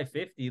 45,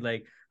 50.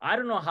 Like I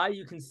don't know how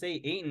you can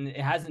say Ayton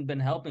hasn't been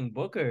helping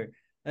Booker.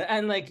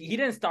 And like he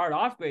didn't start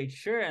off great,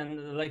 sure,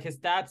 and like his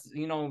stats,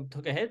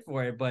 took a hit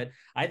for it. But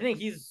I think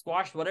he's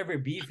squashed whatever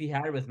beef he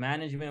had with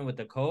management, with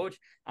the coach.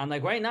 And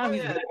like right now,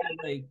 he's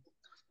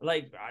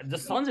like the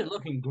Suns are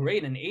looking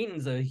great, and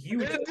Ayton's a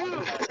huge.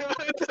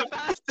 The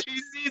past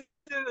 3 seasons,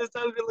 the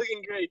Suns been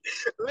looking great.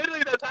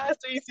 Literally, the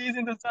past 3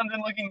 seasons, the Suns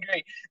been looking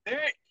great.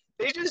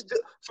 They just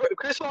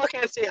Chris Paul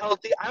can't stay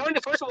healthy.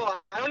 First of all,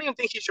 I don't even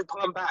think he should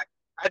come back.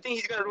 I think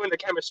he's gonna ruin the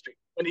chemistry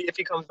if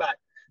he comes back.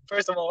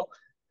 First of all.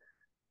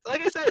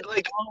 Like I said,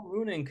 like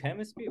ruining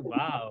chemistry.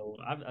 Wow,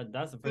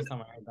 that's the first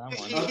time I heard that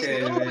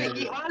one.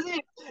 He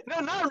hasn't.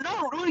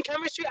 No, ruining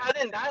chemistry. Other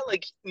than that,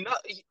 like,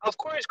 of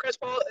course, Chris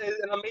Paul is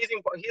an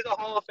amazing. He's a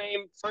Hall of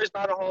Fame, first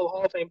ballot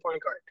Hall of Fame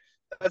point guard.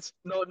 That's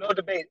no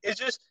debate. It's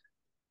just,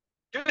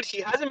 dude,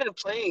 he hasn't been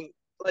playing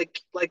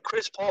like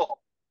Chris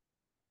Paul.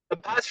 The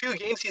past few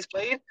games he's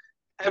played,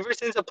 ever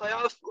since the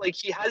playoff, like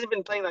he hasn't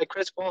been playing like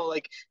Chris Paul.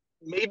 Like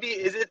maybe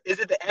is it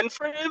the end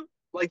for him?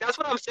 Like that's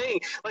what I'm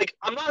saying. Like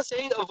I'm not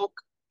saying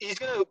he's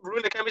gonna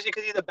ruin the chemistry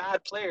because he's a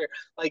bad player.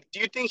 Like,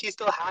 do you think he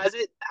still has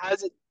it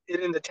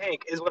in the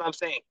tank? Is what I'm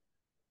saying.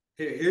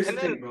 Here's the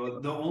thing, bro.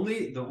 The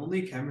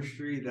only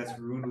chemistry that's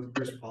ruined with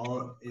Chris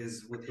Paul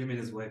is with him and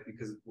his wife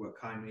because what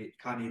Kanye.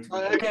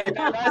 Okay,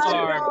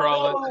 all right,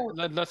 bro.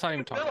 Let's not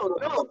even talk.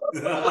 No.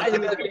 We're not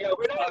even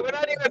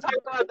gonna talk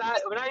about that.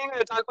 We're not even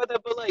gonna talk about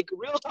that. But like,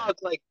 real talk,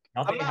 like,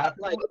 I'm not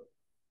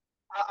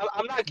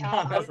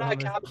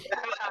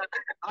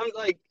I'm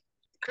like,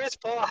 Chris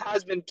Paul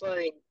has been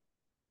playing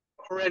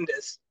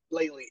horrendous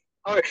lately,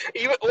 or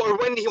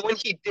when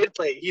he did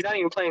play, he's not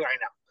even playing right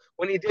now.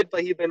 When he did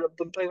play, he's been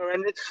playing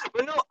horrendous.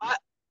 But no,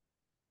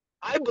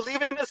 I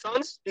believe in the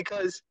Suns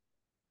because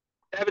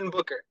Devin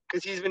Booker,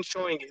 because he's been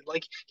showing it.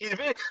 Like he's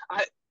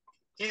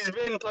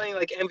been playing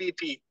like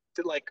MVP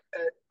to like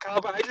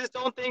caliber. I just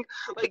don't think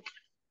like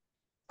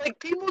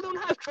people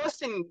don't have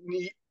trust in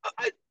me.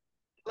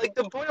 Like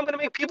the point I'm gonna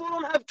make, people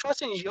don't have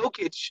trust in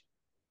Jokic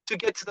to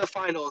get to the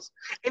finals,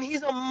 and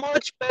he's a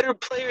much better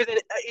player than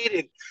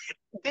Aiden.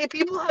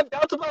 People have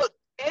doubts about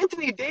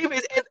Anthony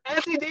Davis, and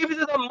Anthony Davis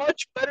is a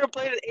much better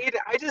player than Aiden.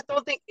 I just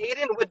don't think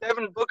Aiden with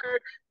Devin Booker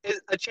is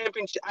a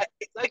championship.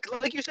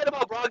 Like you said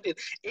about Brogdon,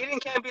 Aiden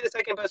can't be the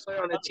second best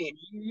player on the team.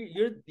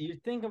 You're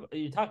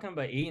talking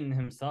about Aiden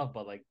himself,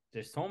 but like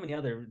there's so many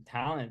other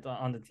talent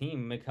on the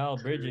team.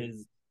 Mikal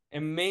Bridges,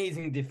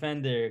 amazing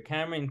defender.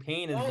 Cameron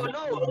Payne is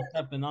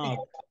stepping up.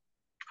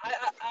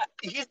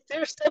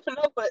 They're stepping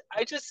up, but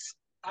I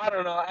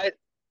don't know.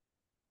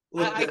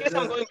 I guess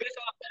I'm going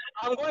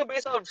I'm going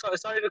based on.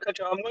 Sorry to cut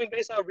you off. I'm going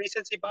based on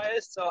recency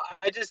bias. So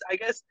I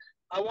guess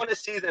I want to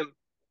see them.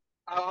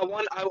 I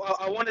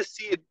want to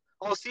see it.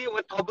 I'll see it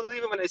when I'll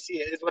believe it when I see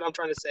it. Is what I'm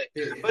trying to say.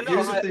 But no,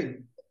 Here's the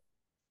thing.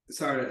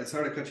 Sorry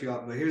to cut you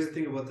off, but here's the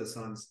thing about the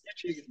Suns.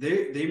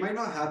 They might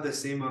not have the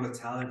same amount of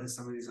talent as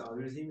some of these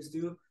other teams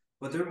do,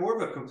 but they're more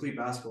of a complete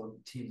basketball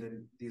team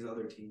than these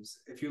other teams.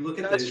 If you look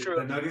at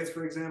the Nuggets,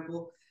 for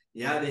example,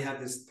 yeah, they have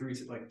this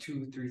three-time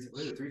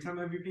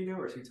MVP now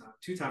or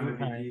two-time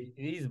MVP.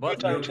 He's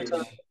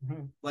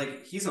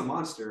like he's a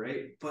monster,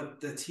 right? But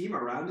the team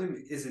around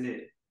him isn't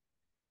it.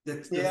 The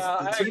team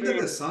agree.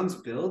 that the Suns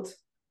built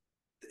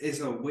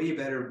is a way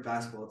better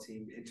basketball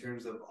team in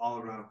terms of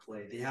all-around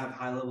play. They have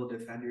high-level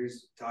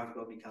defenders. Talked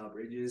about Mikal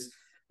Bridges,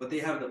 but they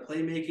have the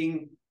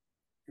playmaking.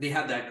 They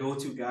have that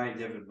go-to guy,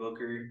 Devin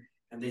Booker,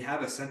 and they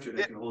have a center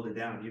that can hold it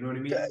down. You know what I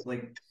mean?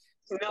 Like,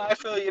 no, I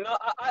feel you. No,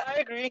 I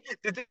agree.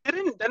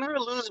 Didn't Denver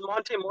lose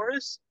Monte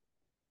Morris,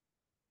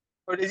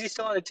 or is he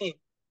still on the team?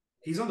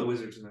 He's on the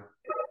Wizards now.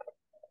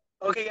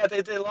 Okay, yeah,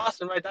 they lost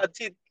him, right?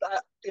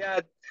 Yeah,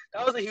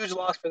 that was a huge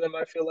loss for them.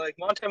 I feel like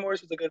Monte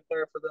Morris was a good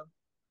player for them.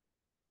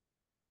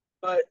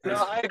 But no,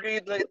 I agree.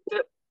 Like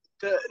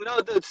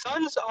the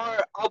Suns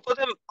are. I'll put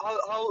them.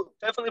 I'll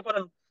definitely put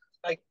them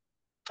like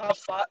top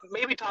 5,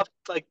 maybe top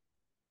like.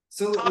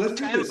 So top let's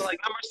 10, do this. Like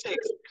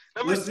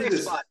number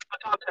 6 spot,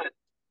 top 10.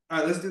 All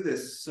right, let's do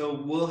this.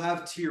 So we'll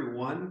have tier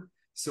 1.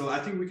 So I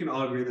think we can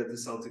all agree that the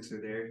Celtics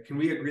are there. Can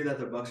we agree that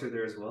the Bucks are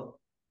there as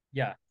well?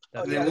 Yeah.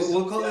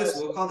 We'll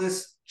call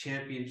this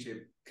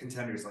championship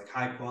contenders, like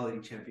high quality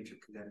championship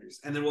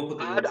contenders, and then we'll put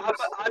the Warriors.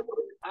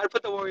 I'd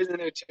put the Warriors in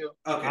there too.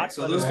 Okay,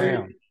 so those 3.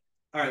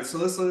 All right, so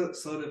let's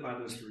solidify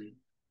those 3.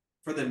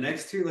 For the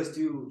next tier, let's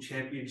do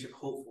championship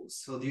hopefuls.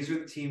 So these are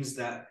the teams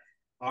that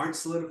aren't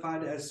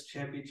solidified as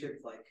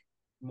championship, like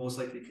most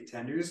likely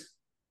contenders,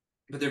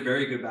 but they're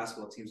very good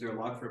basketball teams. They're a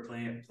lock for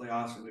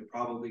playoffs, and they're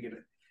probably going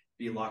to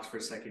be locked for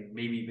a second,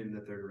 maybe even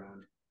the third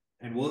round.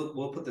 And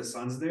we'll put the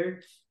Suns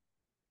there.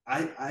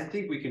 I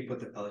think we can put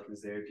the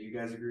Pelicans there. Do you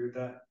guys agree with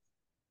that?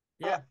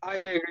 Yeah,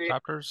 I agree.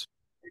 Raptors.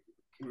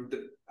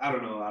 I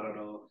don't know.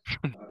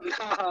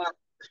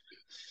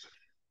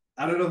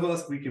 I don't know who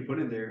else we can put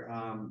in there.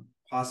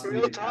 Possibly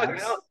Real the talk.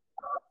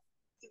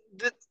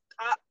 Cavs.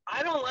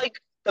 I don't like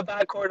the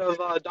backcourt of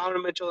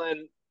Donovan Mitchell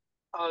and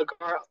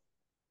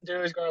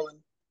Darius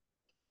Garland.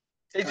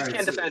 They just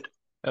can't defend.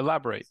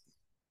 Elaborate.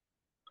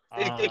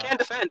 They can't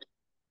defend.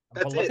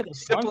 That's look it. at the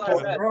front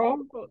court,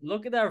 bro.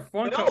 Look at that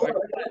front court.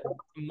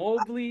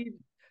 Mobley,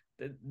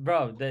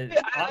 bro.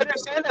 I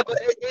understand that,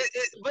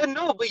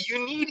 but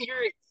you need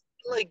your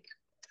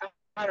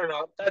I don't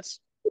know.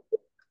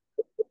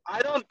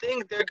 I don't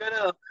think they're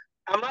gonna.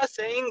 I'm not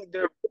saying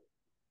they're.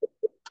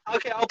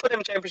 Okay, I'll put them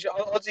in championship.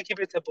 I'll just keep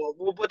it simple.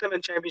 We'll put them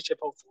in championship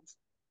hopefuls.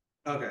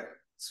 Okay,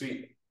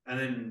 sweet. And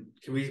then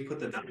can we put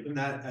the Nuggets in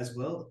that as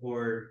well,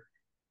 or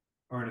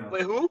no?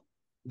 Wait, who?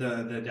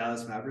 The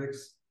Dallas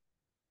Mavericks.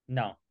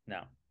 No.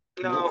 Okay.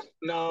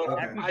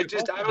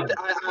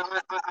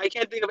 I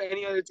can't think of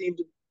any other team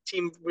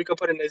we could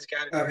put in this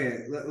category.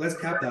 Okay, let's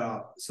cap that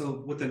off.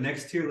 So with the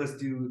next tier, let's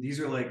do. These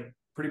are like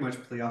pretty much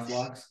playoff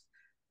locks,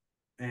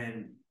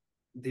 and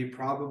they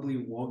probably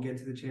won't get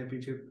to the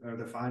championship or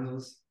the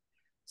finals.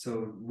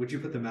 So would you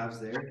put the Mavs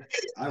there?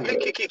 I would.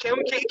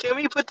 Can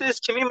we put this?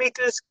 Can we make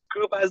this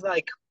group as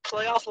like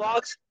playoff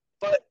locks,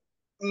 but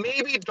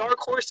maybe dark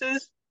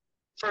horses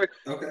for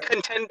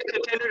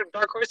contender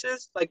dark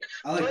horses? Like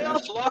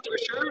playoff lock for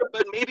sure,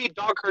 but maybe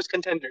dark horse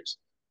contenders.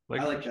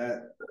 I like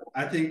that.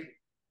 I think.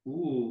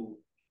 Ooh.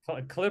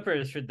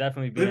 Clippers should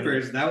definitely be.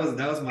 Clippers. That was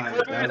my.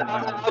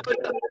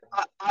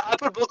 I'll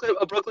put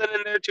Brooklyn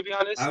in there. To be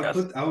honest,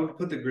 I would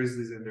put the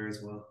Grizzlies in there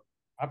as well.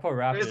 I put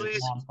Raptors.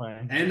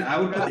 And I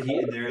would put the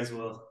Heat in there as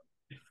well.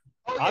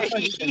 Oh, yeah,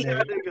 he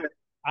had to go.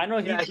 I know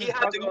he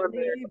had to go in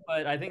there,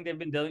 but I think they've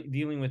been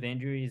dealing with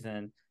injuries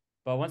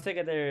but once they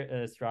get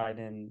their stride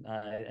in,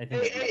 I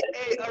think. Hey,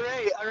 all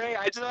right.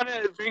 I just want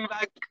to bring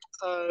back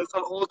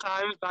some old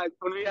times back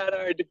when we had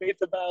our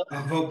debates about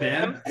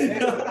Bam.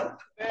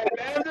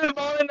 Bam's been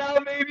balling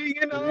out, maybe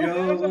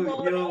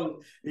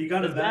Yo, you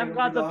got the bag. Bam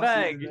got the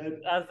bag. You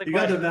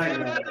got the bag.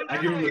 I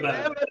give him the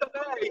bag. Bam got the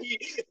bag.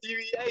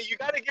 You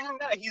got to give him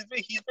that. He's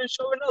been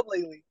showing up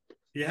lately.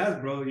 He has,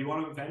 bro. You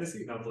want him in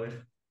fantasy? No, play.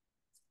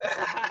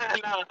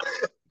 Nah.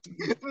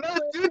 No,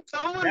 dude,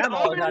 someone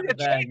got the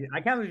bag.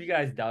 I can't believe you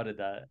guys doubted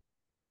that.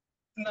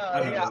 No,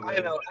 I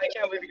know. I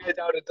can't believe you guys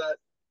doubted that.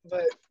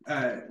 But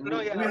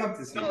we have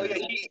to see. No, yeah,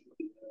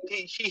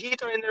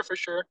 Heat are in there for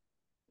sure.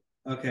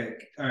 Okay,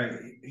 all right.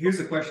 Here's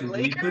the question: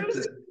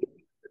 Lakers?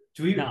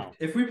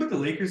 If we put the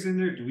Lakers in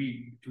there, do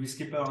we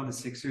skip out on the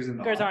Sixers and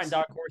the Lakers Hawks? aren't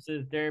dark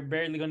horses. They're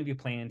barely going to be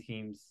playing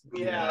teams.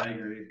 Yeah, I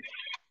agree.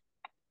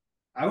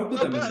 I would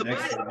put them in the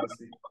next one,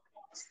 honestly.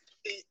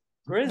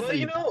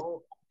 Grizzlies,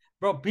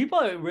 bro. People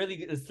are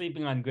really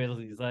sleeping on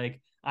Grizzlies.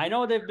 Like, I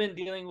know they've been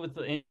dealing with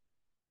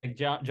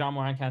John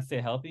Moran can't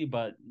stay healthy,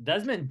 but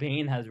Desmond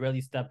Bane has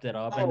really stepped it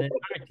up, and the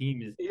entire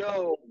team is.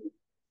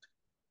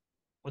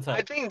 What's up?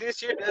 I think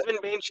this year Desmond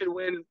Bane should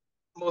win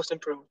Most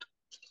Improved.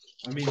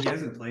 I mean, he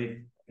hasn't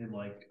played in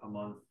like a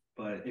month,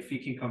 but if he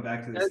can come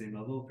back to the same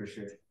level, for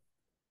sure.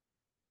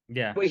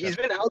 Yeah. Wait, he's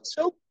been out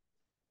still?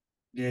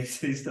 Yeah,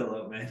 he's still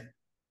out, man.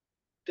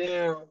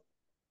 Damn.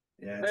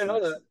 Yeah, I didn't know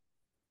that.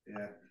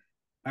 Yeah.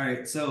 All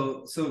right.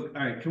 So all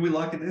right. Can we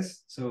lock in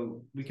this?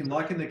 So we can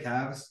lock in the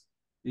Cavs.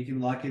 We can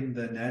lock in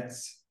the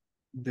Nets,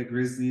 the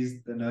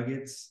Grizzlies, the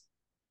Nuggets,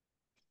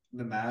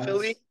 the Mavs,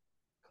 Philly?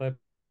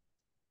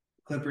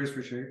 Clippers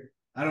for sure.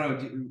 I don't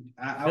know.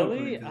 I would put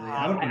Philly? in Philly.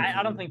 I would put in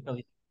I don't Philly. think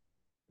Philly.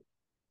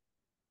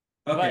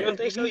 Okay. You don't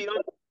think so? You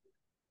don't?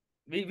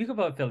 We could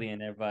put Philly in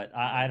there, but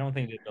I don't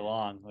think they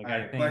belong. Like All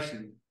right. I think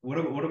Question. What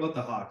about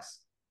the Hawks?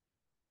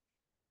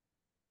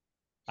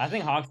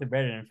 Hawks are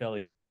better than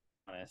Philly, to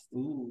be honest.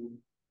 Ooh.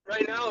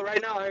 Right now,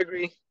 I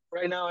agree.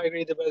 Right now, I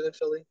agree they're better than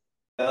Philly.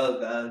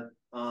 Bad.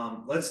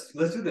 Let's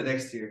do the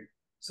next tier.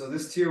 So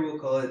this tier we'll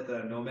call it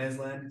the no man's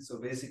land. So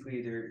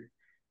basically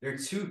they're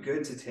too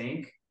good to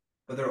tank,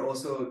 but they're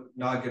also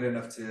not good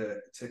enough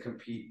to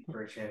compete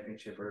for a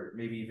championship or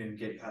maybe even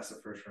get past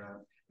the first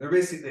round. They're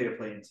basically a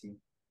playing team.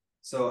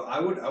 So I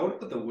would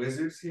put the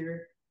Wizards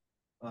here.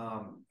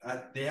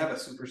 They have a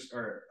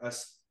superstar.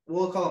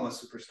 We'll call him a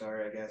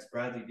superstar, I guess.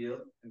 Bradley Beal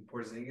and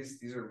Porzingis.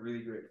 These are really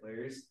great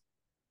players,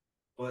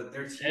 but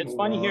their team. It's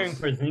funny hearing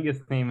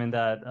Porzingis' name in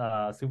that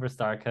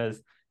superstar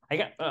because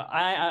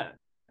I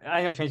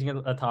am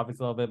changing the topics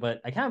a little bit,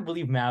 but I can't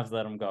believe Mavs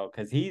let him go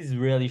because he's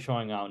really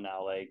showing out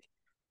now. Like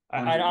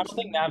I don't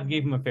think Mavs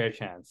gave him a fair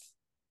chance.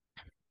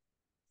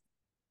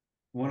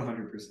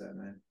 100%,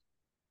 man.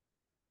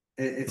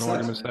 It No sucks,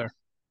 arguments man. there.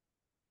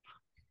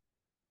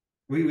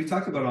 We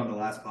talked about it on the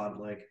last pod,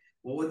 like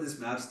what would this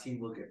Mavs team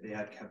look if they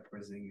had kept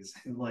Porzingis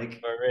and like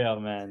For real,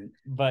 man.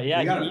 But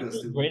yeah,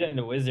 he's great in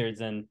the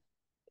Wizards, and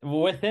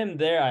with him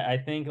there, I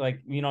think like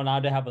now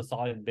they have a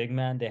solid big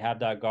man. They have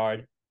that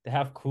guard. They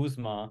have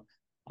Kuzma.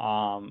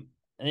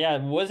 Yeah,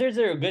 Wizards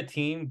are a good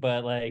team,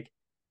 but like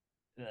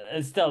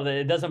it's still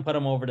it doesn't put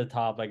them over the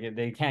top. Like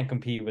they can't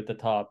compete with the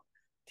top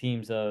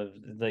teams of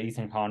the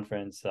Eastern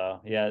Conference. So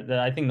yeah,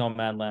 I think No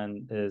Man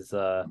Land is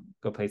a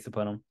good place to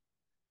put them.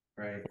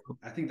 Right.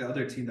 I think the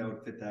other team that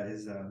would fit that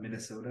is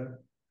Minnesota.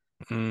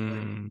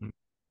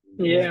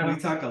 Yeah, we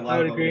talked a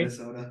lot about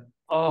Minnesota.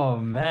 Oh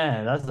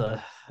man,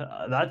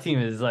 that team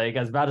is like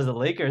as bad as the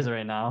Lakers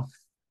right now.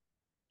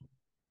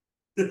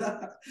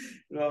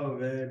 Oh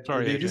man,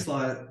 sorry, they AJ. just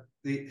lost.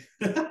 They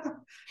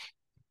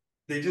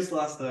just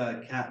lost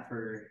a cat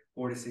for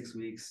 4 to 6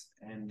 weeks,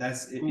 and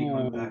that's if he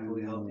comes back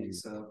fully healthy.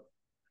 So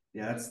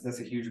yeah, that's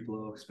a huge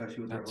blow,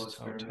 especially with their host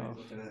tournament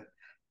with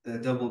the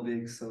double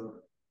big. So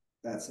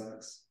that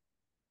sucks.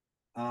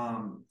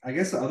 I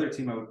guess the other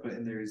team I would put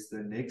in there is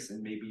the Knicks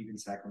and maybe even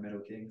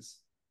Sacramento Kings.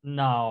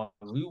 No,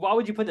 why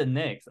would you put the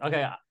Knicks?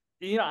 Okay,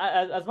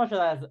 as much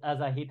as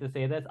I hate to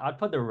say this, I'd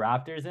put the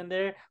Raptors in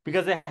there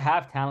because they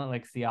have talent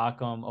like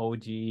Siakam,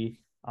 OG,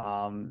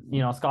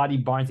 Scotty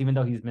Barnes, even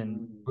though he's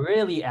been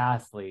really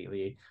ass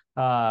lately.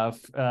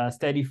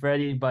 Steady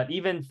Freddie, but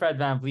even Fred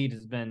VanVleet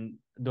has been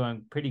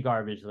doing pretty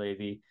garbage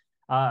lately.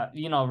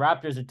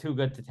 Raptors are too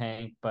good to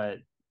tank, but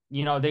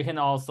they can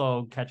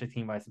also catch a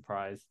team by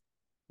surprise.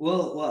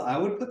 Well, I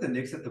would put the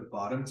Knicks at the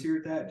bottom tier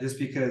of that just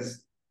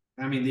because,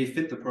 I mean, they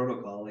fit the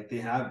protocol. Like they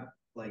have,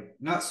 like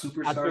not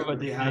superstars, but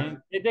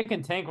they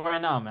can tank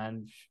right now,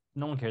 man.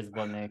 No one cares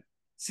about Nick.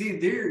 See,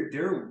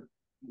 they're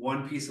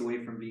one piece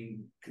away from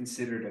being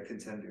considered a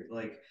contender.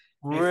 Like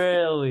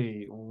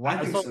really, I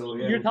think so.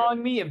 Yeah. You're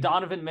telling me if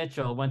Donovan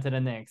Mitchell went to the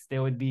Knicks, they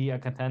would be a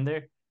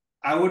contender?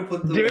 I would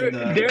put them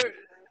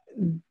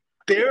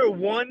they're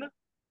one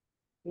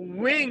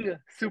wing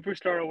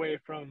superstar away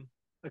from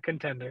a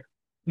contender.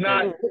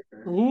 Not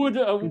who would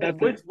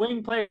which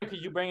wing player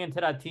could you bring into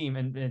that team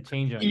and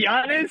change him?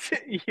 Giannis.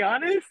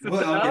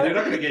 Well, okay, they're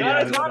not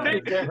gonna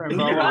get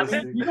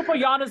Giannis. You can put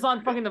Giannis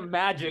on fucking the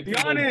Magic.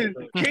 Giannis,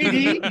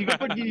 KD. You can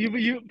put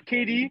you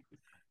KD.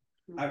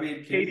 I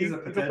mean, KD's a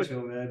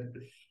potential, man.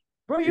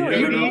 Bro, you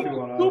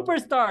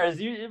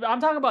superstars. I'm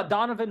talking about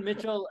Donovan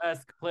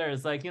Mitchell-esque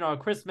players, like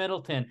Chris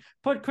Middleton.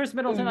 Put Chris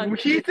Middleton on.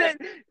 He said.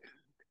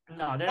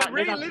 No, they're not.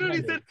 Array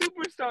literally said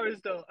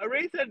superstars, though.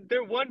 Array said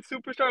they're one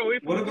superstar away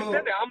from a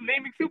contender. I'm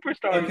naming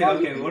superstars.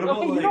 Okay. What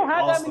about you don't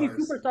have that many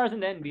superstars in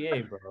the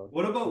NBA, bro.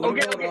 What about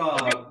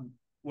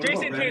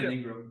Jason Brandon Tatum?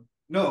 Ingram?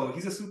 No,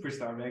 he's a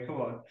superstar, man.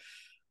 Come on.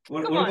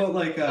 What about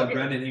like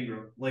Brandon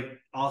Ingram, like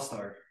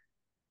all-star?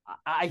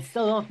 I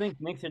still don't think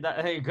Knicks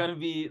are gonna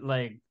be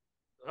like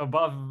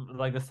above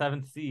like the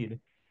 7th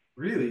seed.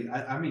 Really?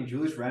 I mean,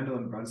 Julius Randle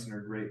and Brunson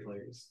are great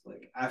players.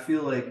 Like I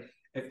feel like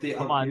if they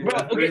Come on,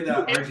 bro,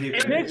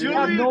 Knicks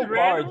have no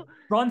guards.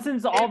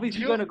 Brunson's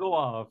obviously gonna go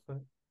off.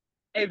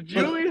 If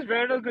Julius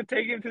Randle could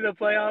take him to the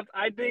playoffs,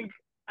 I think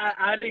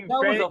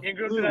Brandon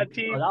Ingram to that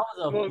team.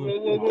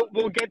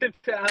 We'll get them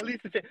to at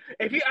least.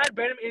 If you add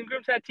Brandon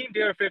Ingram to that team,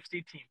 they're a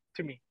 50 team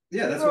to me.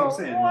 Yeah, that's what I'm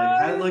saying.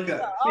 Like, add like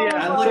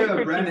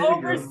a Brandon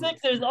over Ingram.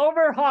 Sixers,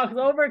 over Hawks,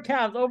 over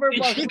Cavs, over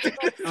Bucks.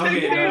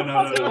 Okay,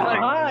 no.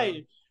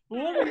 Hi.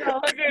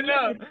 Okay,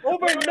 no.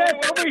 Over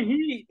Nets, over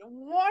Heat.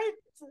 What?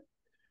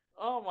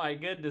 Oh my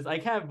goodness, I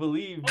can't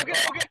believe. Okay.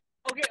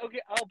 Okay.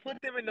 I'll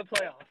put them in the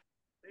playoffs.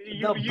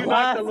 The You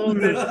knocked a little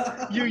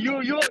sense. You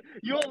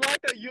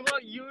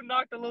You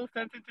knocked a little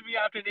sense into me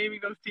after naming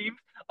those teams.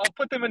 I'll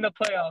put them in the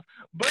playoffs.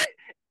 But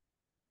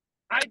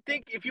I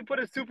think if you put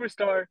a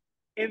superstar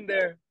in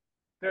there,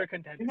 they're a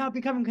contender. They're not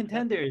becoming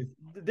contenders.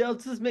 They'll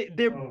just make.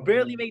 They Oh,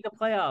 barely man. make the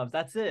playoffs.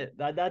 That's it.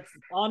 That's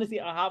honestly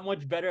how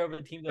much better of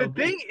a team they'll The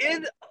be. thing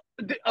is,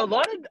 a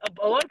lot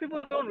of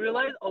people don't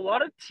realize a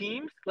lot of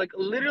teams, like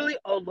literally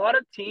a lot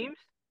of teams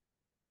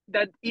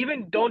that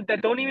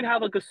don't even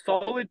have like a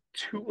solid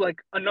two,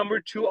 like a number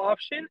two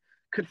option,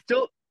 could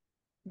still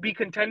be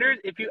contenders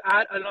if you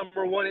add a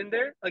number one in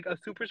there, like a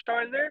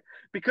superstar in there,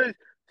 because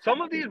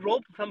some of these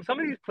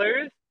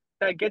players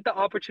that get the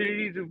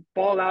opportunity to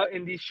ball out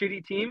in these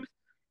shitty teams,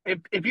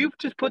 if you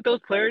just put those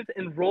players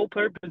in role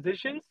player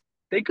positions,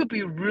 they could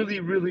be really,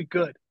 really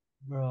good.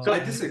 Bro, So I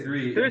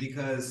disagree there's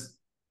because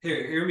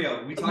hear me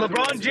out. We talked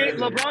about this earlier.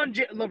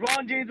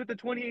 LeBron James with the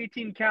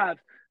 2018 Cavs.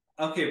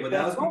 Okay, but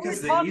that was Bro, we're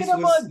because the talking East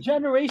was about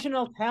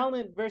generational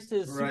talent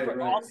versus super right.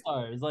 all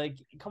stars. Like,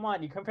 come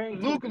on, you're comparing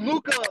two.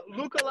 Luca.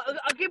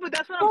 Okay, but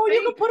that's what I'm Bro, you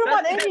saying. can put them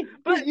on any.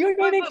 But You're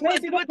naming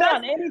players you can but put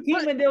on any team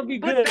but and they'll be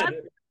but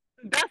good.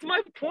 that's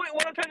my point.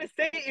 What I'm trying to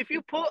say, if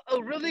you put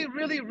a really,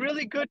 really,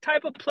 really good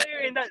type of player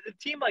in that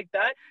team like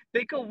that,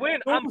 they could win.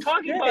 I'm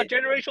talking about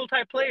Bullshit. generational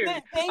type players.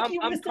 Thank you,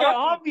 I'm Mr. talking.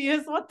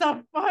 Obvious. What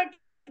the fuck?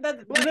 That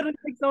Like, literally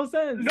makes no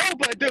sense. no,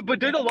 but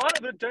there's a lot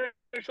of the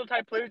generational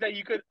type players that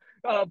you could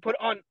put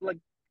on like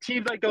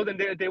teams like those, and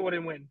they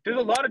wouldn't win. There's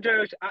a lot of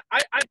generation.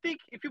 I think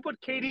if you put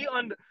KD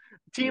on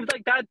teams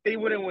like that, they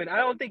wouldn't win. I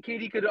don't think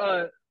KD could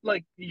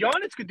like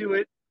Giannis could do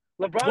it.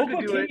 LeBron Look could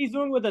what do it. KD's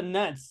doing with the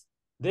Nets.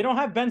 They don't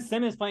have Ben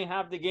Simmons playing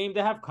half the game. They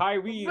have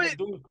Kyrie But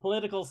doing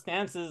political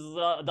stances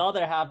the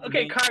other half the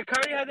okay, game.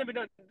 Kyrie hasn't been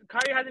done.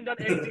 Kyrie hasn't done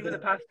anything for the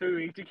past 3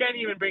 weeks. You can't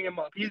even bring him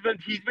up. He's been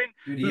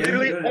Dude, he hasn't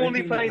literally done only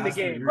anything playing the past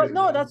 3 game. years, But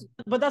no,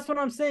 man. that's what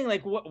I'm saying.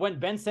 Like when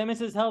Ben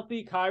Simmons is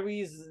healthy,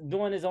 Kyrie's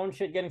doing his own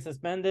shit, getting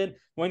suspended.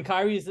 When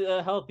Kyrie's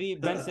healthy,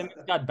 Ben Simmons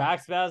got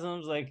back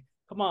spasms. Like,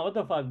 come on, what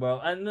the fuck,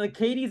 bro? And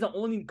KD's the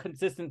only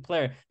consistent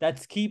player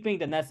that's keeping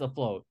the Nets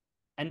afloat.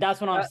 And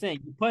that's what I'm saying.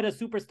 You put a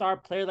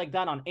superstar player like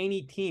that on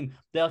any team,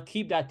 they'll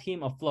keep that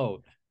team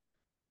afloat.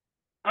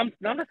 I'm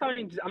not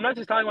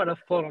just talking about a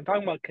float. I'm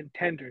talking about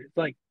contenders.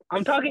 Like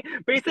I'm talking So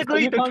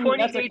basically you're the telling me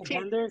Nets are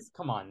 2018. contenders?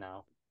 Come on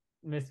now.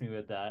 Miss me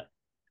with that.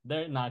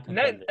 They're not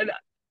Net, contenders.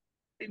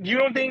 you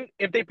don't think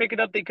if they pick it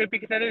up, they could be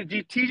contenders?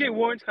 TJ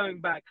Warren's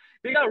coming back.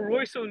 They got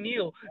Royce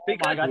O'Neal. They Oh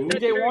my got God, Who?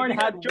 Seth TJ Curry. Warren They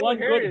got had Joe one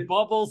good Harris.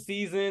 bubble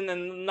season,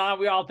 and now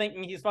we're all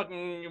thinking he's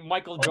fucking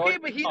Michael Jordan. Okay,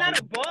 but he's not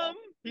a bum.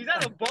 He's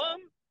not a bum.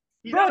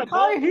 He's Bro, not a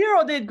Tyler bum.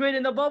 Hero did great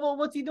in the bubble.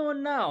 What's he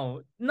doing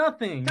now?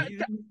 Nothing.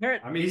 He's hurt.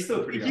 I mean, he's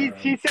still pretty He's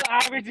alright. still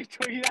averaging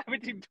 20. He's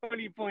averaging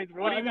 20 points.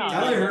 Bro. What do you mean?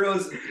 Tyler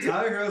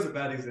Hero's a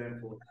bad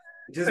example.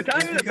 Just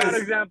Tyler's a bad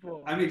because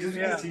example. I mean, just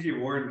because Yeah.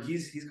 TJ Warren,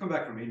 he's come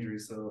back from injury,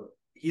 so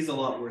he's a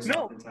lot worse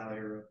No. off than Tyler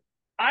Hero.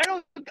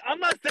 I'm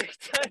not saying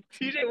that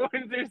TJ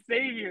Warren's their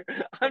savior.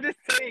 I'm just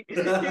saying he's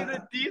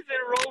a decent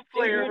role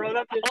player, bro.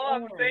 That's all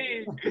I'm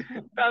saying.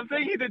 I'm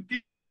saying he's a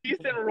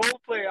decent role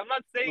player. I'm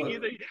not saying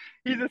Look,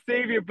 he's a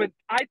savior, but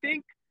I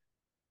think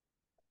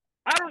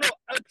I don't know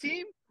a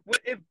team.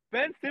 If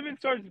Ben Simmons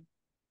starts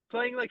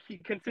playing like he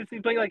consistently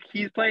playing like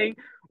he's playing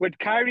with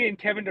Kyrie and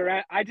Kevin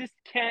Durant, I just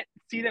can't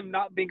see them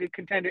not being a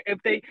contender if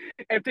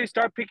they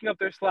start picking up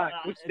their slack,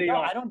 which they no,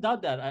 are. I don't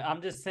doubt that.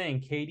 I'm just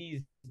saying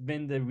KD's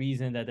been the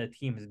reason that the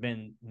team has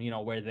been,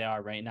 where they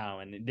are right now,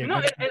 and they're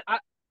No, and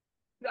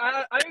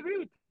I agree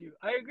with you.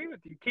 I agree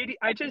with you, KD.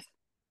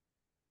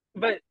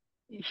 But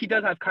he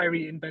does have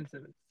Kyrie and Ben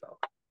Simmons. So.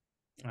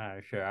 All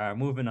right, sure. All right,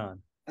 moving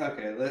on.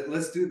 okay,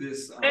 let's do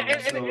this. Can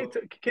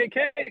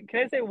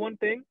I say one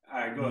thing? All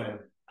right, go ahead.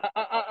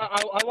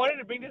 I wanted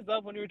to bring this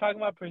up when we were talking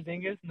about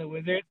Porzingis and the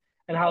Wizards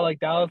and how like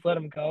Dallas let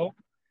him go,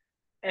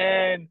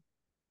 and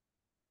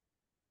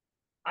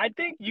I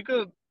think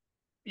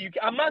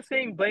I'm not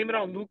saying blame it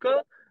on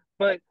Luka,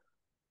 but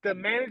the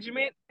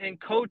management and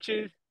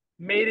coaches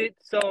made it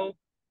so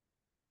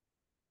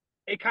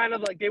it kind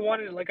of like they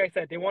wanted, like I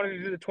said, they wanted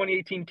to do the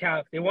 2018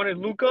 Cavs. They wanted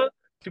Luka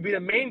to be the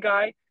main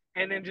guy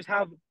and then just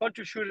have a bunch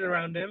of shooters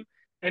around him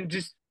and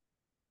just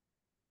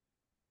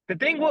and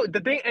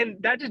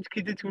that just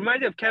it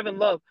reminds me of Kevin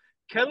Love.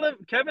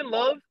 Kevin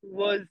Love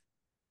was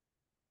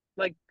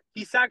like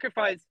he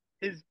sacrificed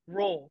his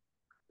role,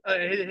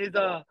 his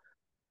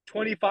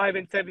 25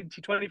 and 17,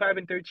 25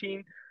 and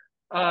 13,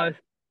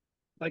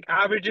 like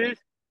averages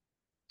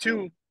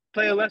to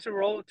play a lesser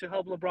role to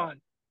help LeBron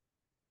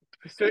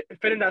fit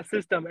in that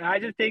system. And I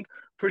just think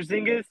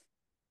Porzingis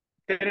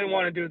didn't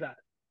want to do that.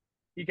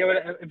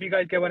 If you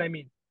guys get what I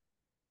mean.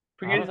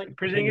 I don't think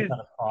Porzingis had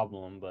a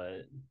problem,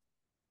 but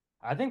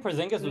I think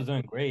Porzingis was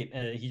doing great.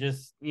 He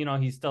just,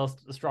 he still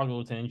struggled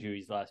with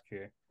injuries last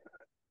year.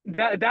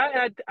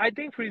 I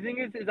think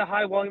Porzingis is a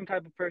high volume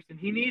type of person.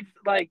 He needs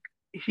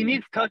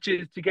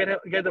touches to get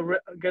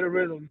a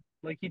rhythm.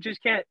 Like he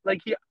just can't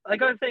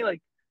I'm saying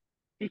like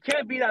he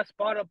can't be that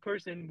spot up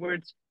person where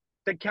it's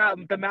the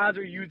Mavs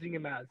are using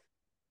him as.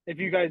 If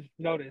you guys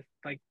notice,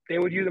 like they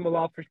would use him a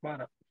lot for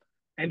spot up.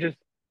 and just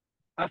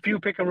a few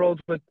pick and rolls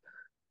with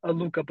a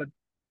Luka, but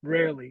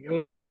rarely.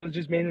 It was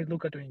just mainly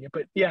Luka doing it.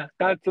 But yeah,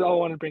 that's all I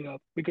want to bring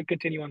up. We could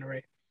continue on the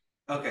Ray.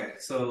 Okay,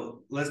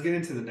 so let's get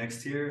into the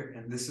next tier,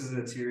 and this is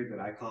the tier that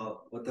I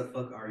call "What the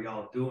fuck are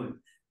y'all doing?"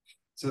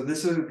 So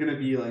this is gonna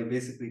be like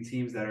basically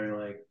teams that are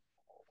like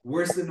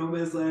worse than No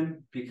Man's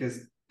Land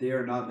because they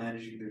are not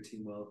managing their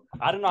team well.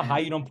 I don't know how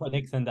you don't put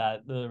Knicks in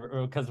that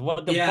because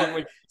what the fuck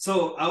were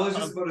So I was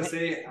just about to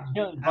say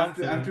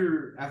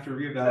after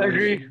Agree.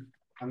 reevaluation,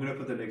 I'm gonna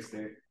put the Knicks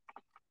there.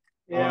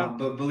 Yeah,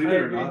 but believe I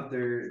it or agree. not,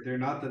 they're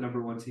not the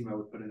number one team I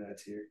would put in that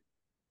tier.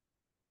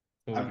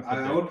 Who would you put I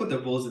there? would put the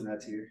Bulls in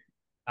that tier.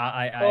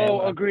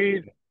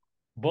 Agreed.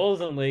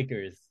 Bulls and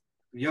Lakers.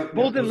 Yep,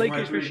 Bulls and those are my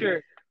Lakers for three.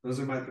 sure. Those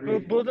are my three.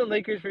 Bulls and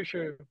Lakers for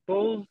sure.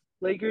 Bulls,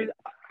 Lakers.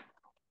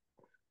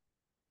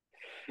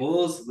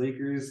 Bulls,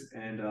 Lakers,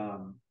 and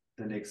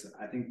the Knicks.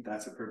 I think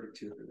that's a perfect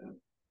tier for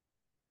them.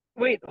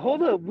 Wait,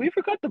 hold up. We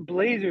forgot the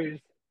Blazers.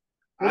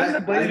 Wouldn't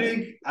the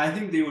Blazers? I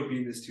think they would be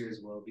in this tier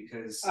as well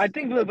because I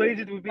think the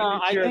Blazers would be in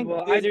this tier as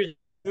well.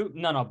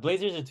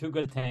 Blazers are too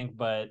good to tank,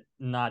 but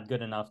not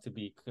good enough to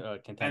be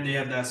contenders. And they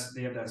have that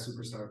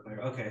superstar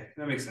player. Okay,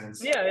 that makes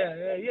sense.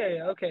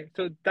 Yeah. Okay,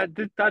 so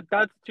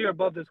that's tier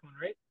above this one,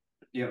 right?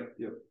 Yep.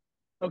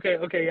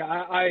 Okay. Yeah,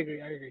 I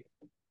agree.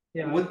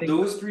 Yeah. With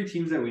those three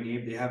teams that we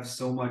named, they have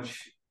so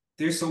much.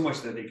 There's so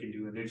much that they can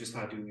do, and they're just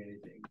not doing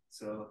anything.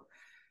 So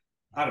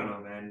I don't know,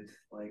 man.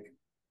 Like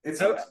it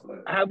sucks.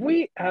 But have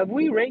we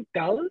ranked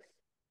Dallas?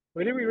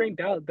 Where did we rank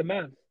Dallas? The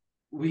Mavs.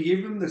 We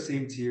gave them the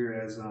same tier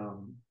as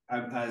the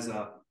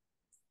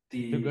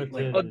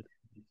like.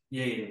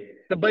 Yeah.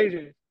 The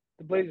Blazers,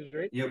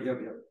 right? Yep.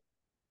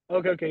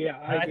 Okay, yeah.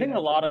 I think a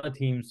lot of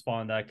teams fall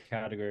in that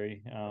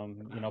category.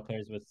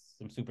 Players with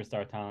some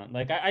superstar talent.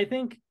 Like I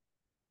think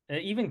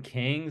even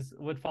Kings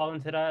would fall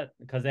into that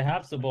because they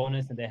have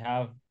Sabonis and they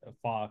have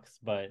Fox,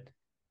 but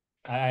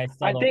I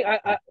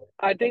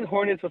think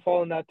Hornets would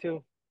fall in that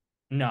too.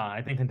 No,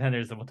 I think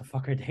Contenders. What the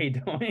fuck are they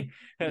doing?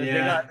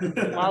 Yeah. They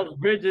got Miles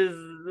Bridges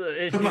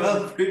issue.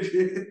 Miles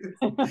Bridges.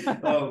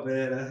 Oh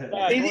man.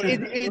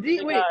 Is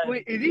he?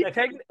 Wait. Is he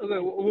technically? Okay,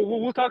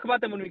 we'll talk about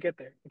them when we get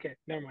there. Okay,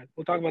 never mind.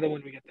 We'll talk about them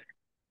when we get there.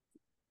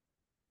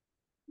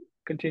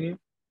 Continue.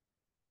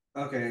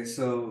 Okay,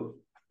 so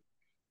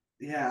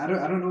yeah, I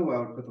don't know why I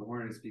would put the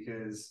Hornets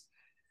because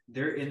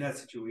they're in that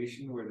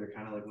situation where they're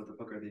kind of like, what the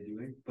fuck are they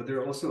doing? But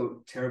they're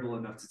also terrible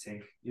enough to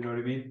tank. You know what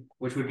I mean?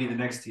 Which would be the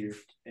next tier,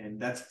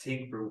 and that's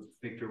tank for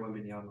Victor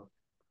Wembanyama.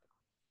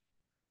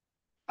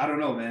 I don't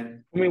know,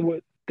 man. I mean,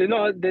 what? There's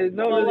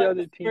no really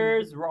other teams.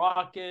 Spurs,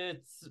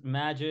 Rockets,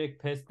 Magic,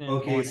 Pistons,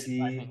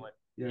 OKC. Hornets,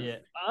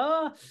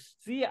 yeah.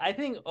 See, I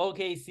think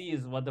OKC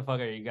is what the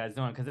fuck are you guys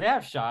doing? Because they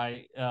have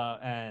Shy,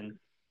 and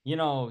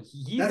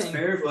that's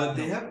fair, but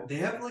they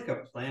have like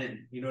a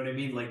plan. You know what I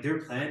mean? Like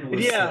their plan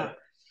was to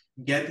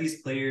get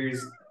these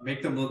players,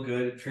 make them look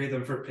good, trade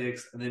them for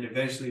picks, and then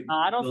eventually.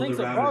 I don't think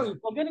so, bro. You're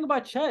forgetting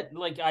about Chet.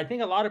 Like I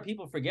think a lot of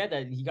people forget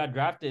that he got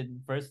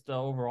drafted first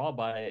overall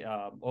by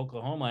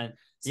Oklahoma, and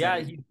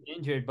he's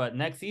injured. But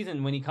next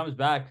season when he comes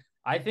back,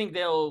 I think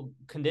they'll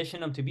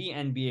condition him to be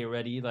NBA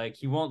ready. Like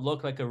he won't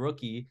look like a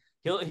rookie.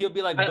 He'll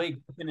be like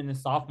Blake Griffin in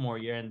his sophomore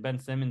year and Ben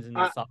Simmons in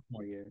his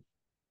sophomore year.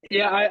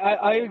 Yeah,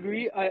 I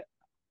agree. I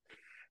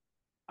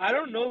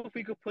don't know if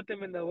we could put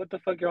them in the what the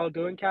fuck you're all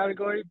doing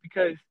category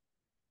because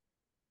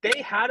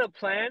they had a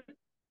plan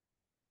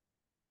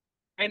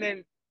and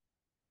then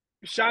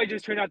Shy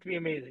just turned out to be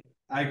amazing.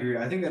 I agree.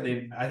 I think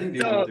they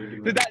know what they're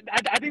doing.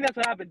 I think that's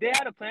what happened. They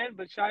had a plan,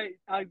 but Shy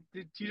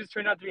she just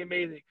turned out to be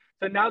amazing.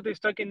 So now they're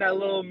stuck in that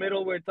little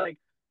middle where it's like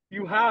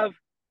you have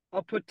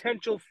a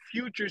potential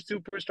future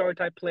superstar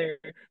type player,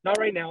 not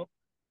right now,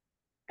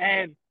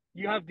 and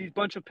you have these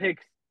bunch of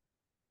picks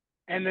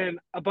and then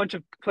a bunch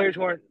of players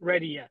who aren't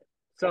ready yet.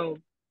 So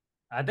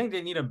I think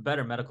they need a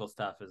better medical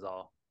staff is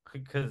all.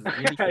 Because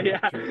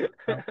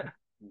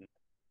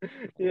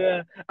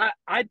yeah.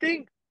 I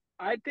think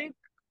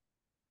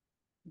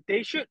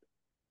they should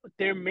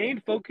their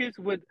main focus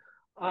would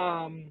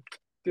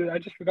dude, I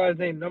just forgot his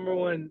name. Number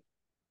 1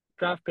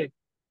 draft pick.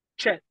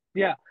 Chet.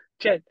 Yeah,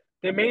 Chet.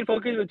 Their main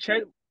focus with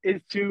Chet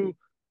is to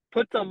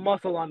put some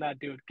muscle on that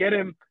dude. Get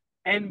him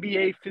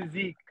NBA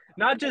physique.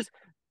 Not just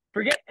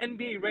forget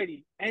NBA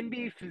ready.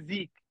 NBA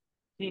physique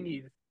he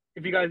needs.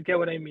 If you guys get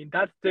what I mean.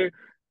 That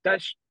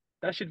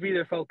should be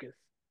their focus.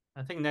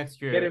 I think next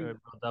year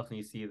we'll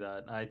definitely see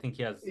that. I think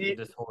he has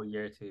this whole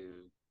year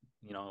to,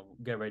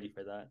 get ready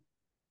for that.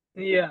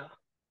 Yeah.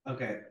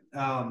 Okay.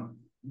 I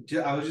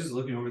was just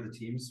looking over the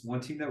teams. One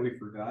team that we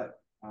forgot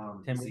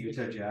is the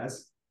Utah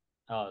Jazz.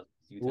 Oh,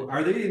 Utah.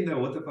 Are they in the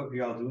what the fuck are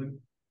y'all doing,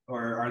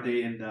 or are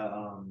they in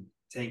the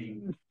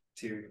tanking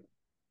tier?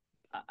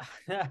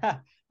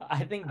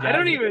 I think I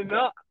don't even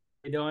know.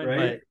 They're doing,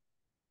 right?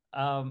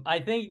 But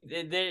I think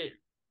they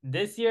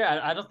this year.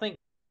 I don't think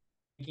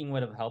tanking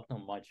would have helped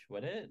them much,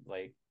 would it?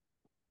 Like,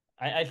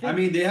 I think. I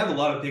mean, they have a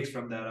lot of picks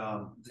from that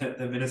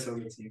the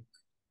Minnesota team.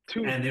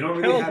 And they don't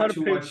Tell really them how have to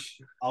too pick. much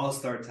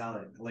all-star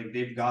talent. Like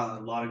they've got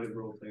a lot of good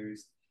role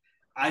players.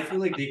 I feel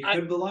like they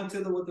could belong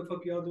to the what the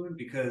fuck y'all doing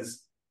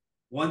because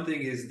one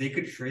thing is they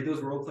could trade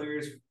those role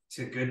players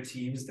to good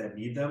teams that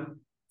need them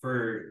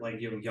for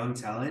like young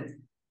talent,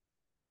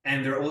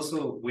 and they're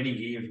also winning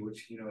games.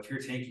 Which if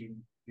you're tanking,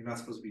 you're not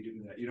supposed to be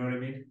doing that. You know what I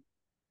mean?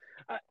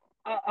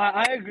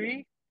 I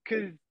agree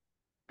because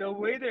the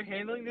way they're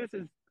handling this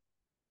is,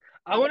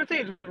 I wouldn't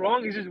say it's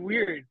wrong. It's just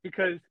weird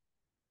because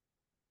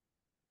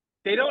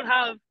they don't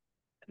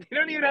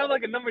even have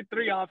like a number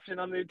 3 option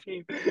on their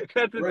team.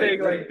 That's the thing.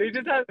 Right. Like they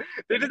just have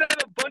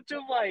a bunch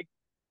of like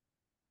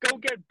go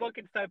get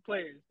buckets type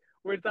players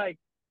where it's like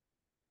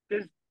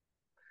there's.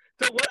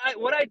 So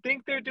what I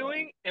think they're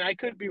doing, and I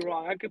could be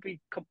wrong. I could be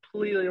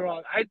completely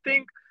wrong. I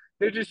think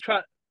they're just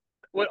trying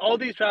with all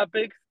these draft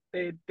picks.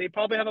 They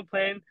probably have a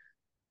plan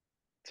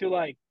to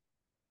like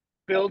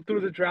build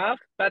through the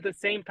draft, but at the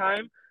same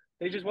time,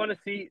 they just want to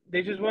see.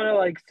 They just want to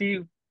like see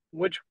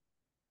which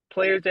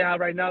players they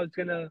have right now is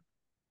gonna,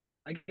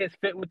 I guess,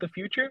 fit with the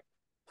future.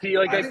 See,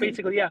 I like think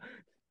basically, yeah,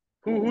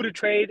 who to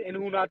trade and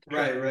who not to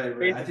trade. right. I think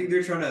Basically.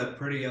 they're trying to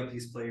pretty up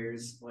these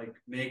players, like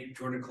make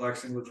Jordan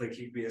Clarkson look like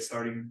he could be a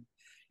starting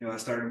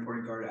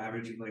point guard,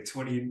 averaging like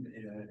 20,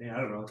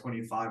 I don't know,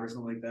 25 or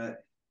something like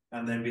that,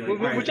 and then be like, all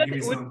Which right, I give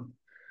me think, some.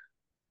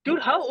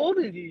 dude, how old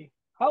is he?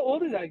 How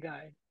old is that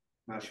guy?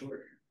 Not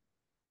sure.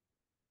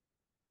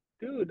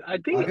 Dude, I'll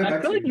get I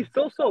back feel to like you. he's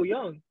still so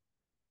young.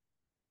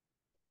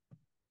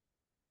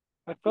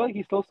 I feel like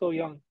he's still so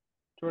young,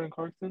 Jordan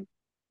Clarkson.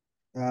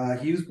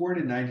 He was born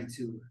in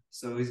 '92,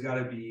 so he's got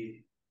to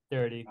be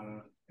 30. I don't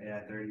know,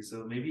 yeah, 30.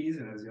 So maybe he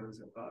isn't as young as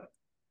I thought.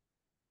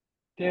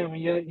 Damn,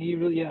 yeah, he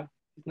really, yeah,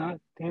 he's not.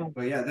 Damn,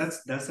 But yeah,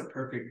 that's a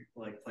perfect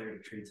like player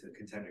to trade to a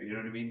contender. You know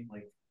what I mean?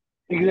 Like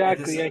if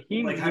exactly. this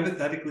Yeah, like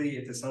hypothetically,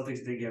 if the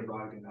Celtics did get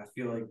Brogdon, I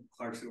feel like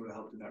Clarkson would have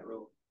helped in that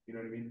role. You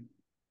know what I mean?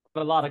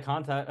 But a lot of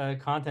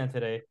content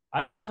today. I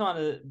just want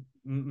to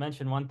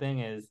mention one thing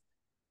is,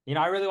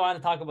 I really want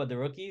to talk about the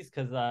rookies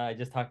because I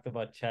just talked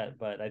about Chet,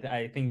 but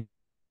I think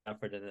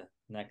for the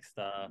next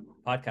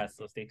podcast.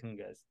 So stay tuned,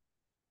 guys.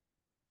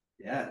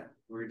 Yeah,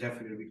 we're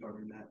definitely gonna be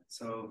covering that.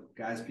 So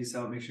guys, peace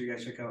out. Make sure you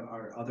guys check out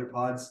our other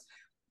pods.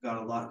 We've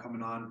got a lot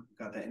coming on. We've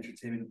got that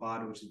entertainment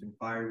pod, which has been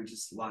fire. We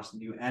just launched a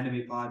new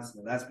anime pod,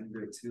 so that's been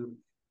great too.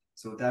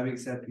 So with that being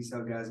said, peace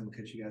out, guys, and we'll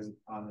catch you guys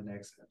on the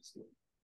next episode.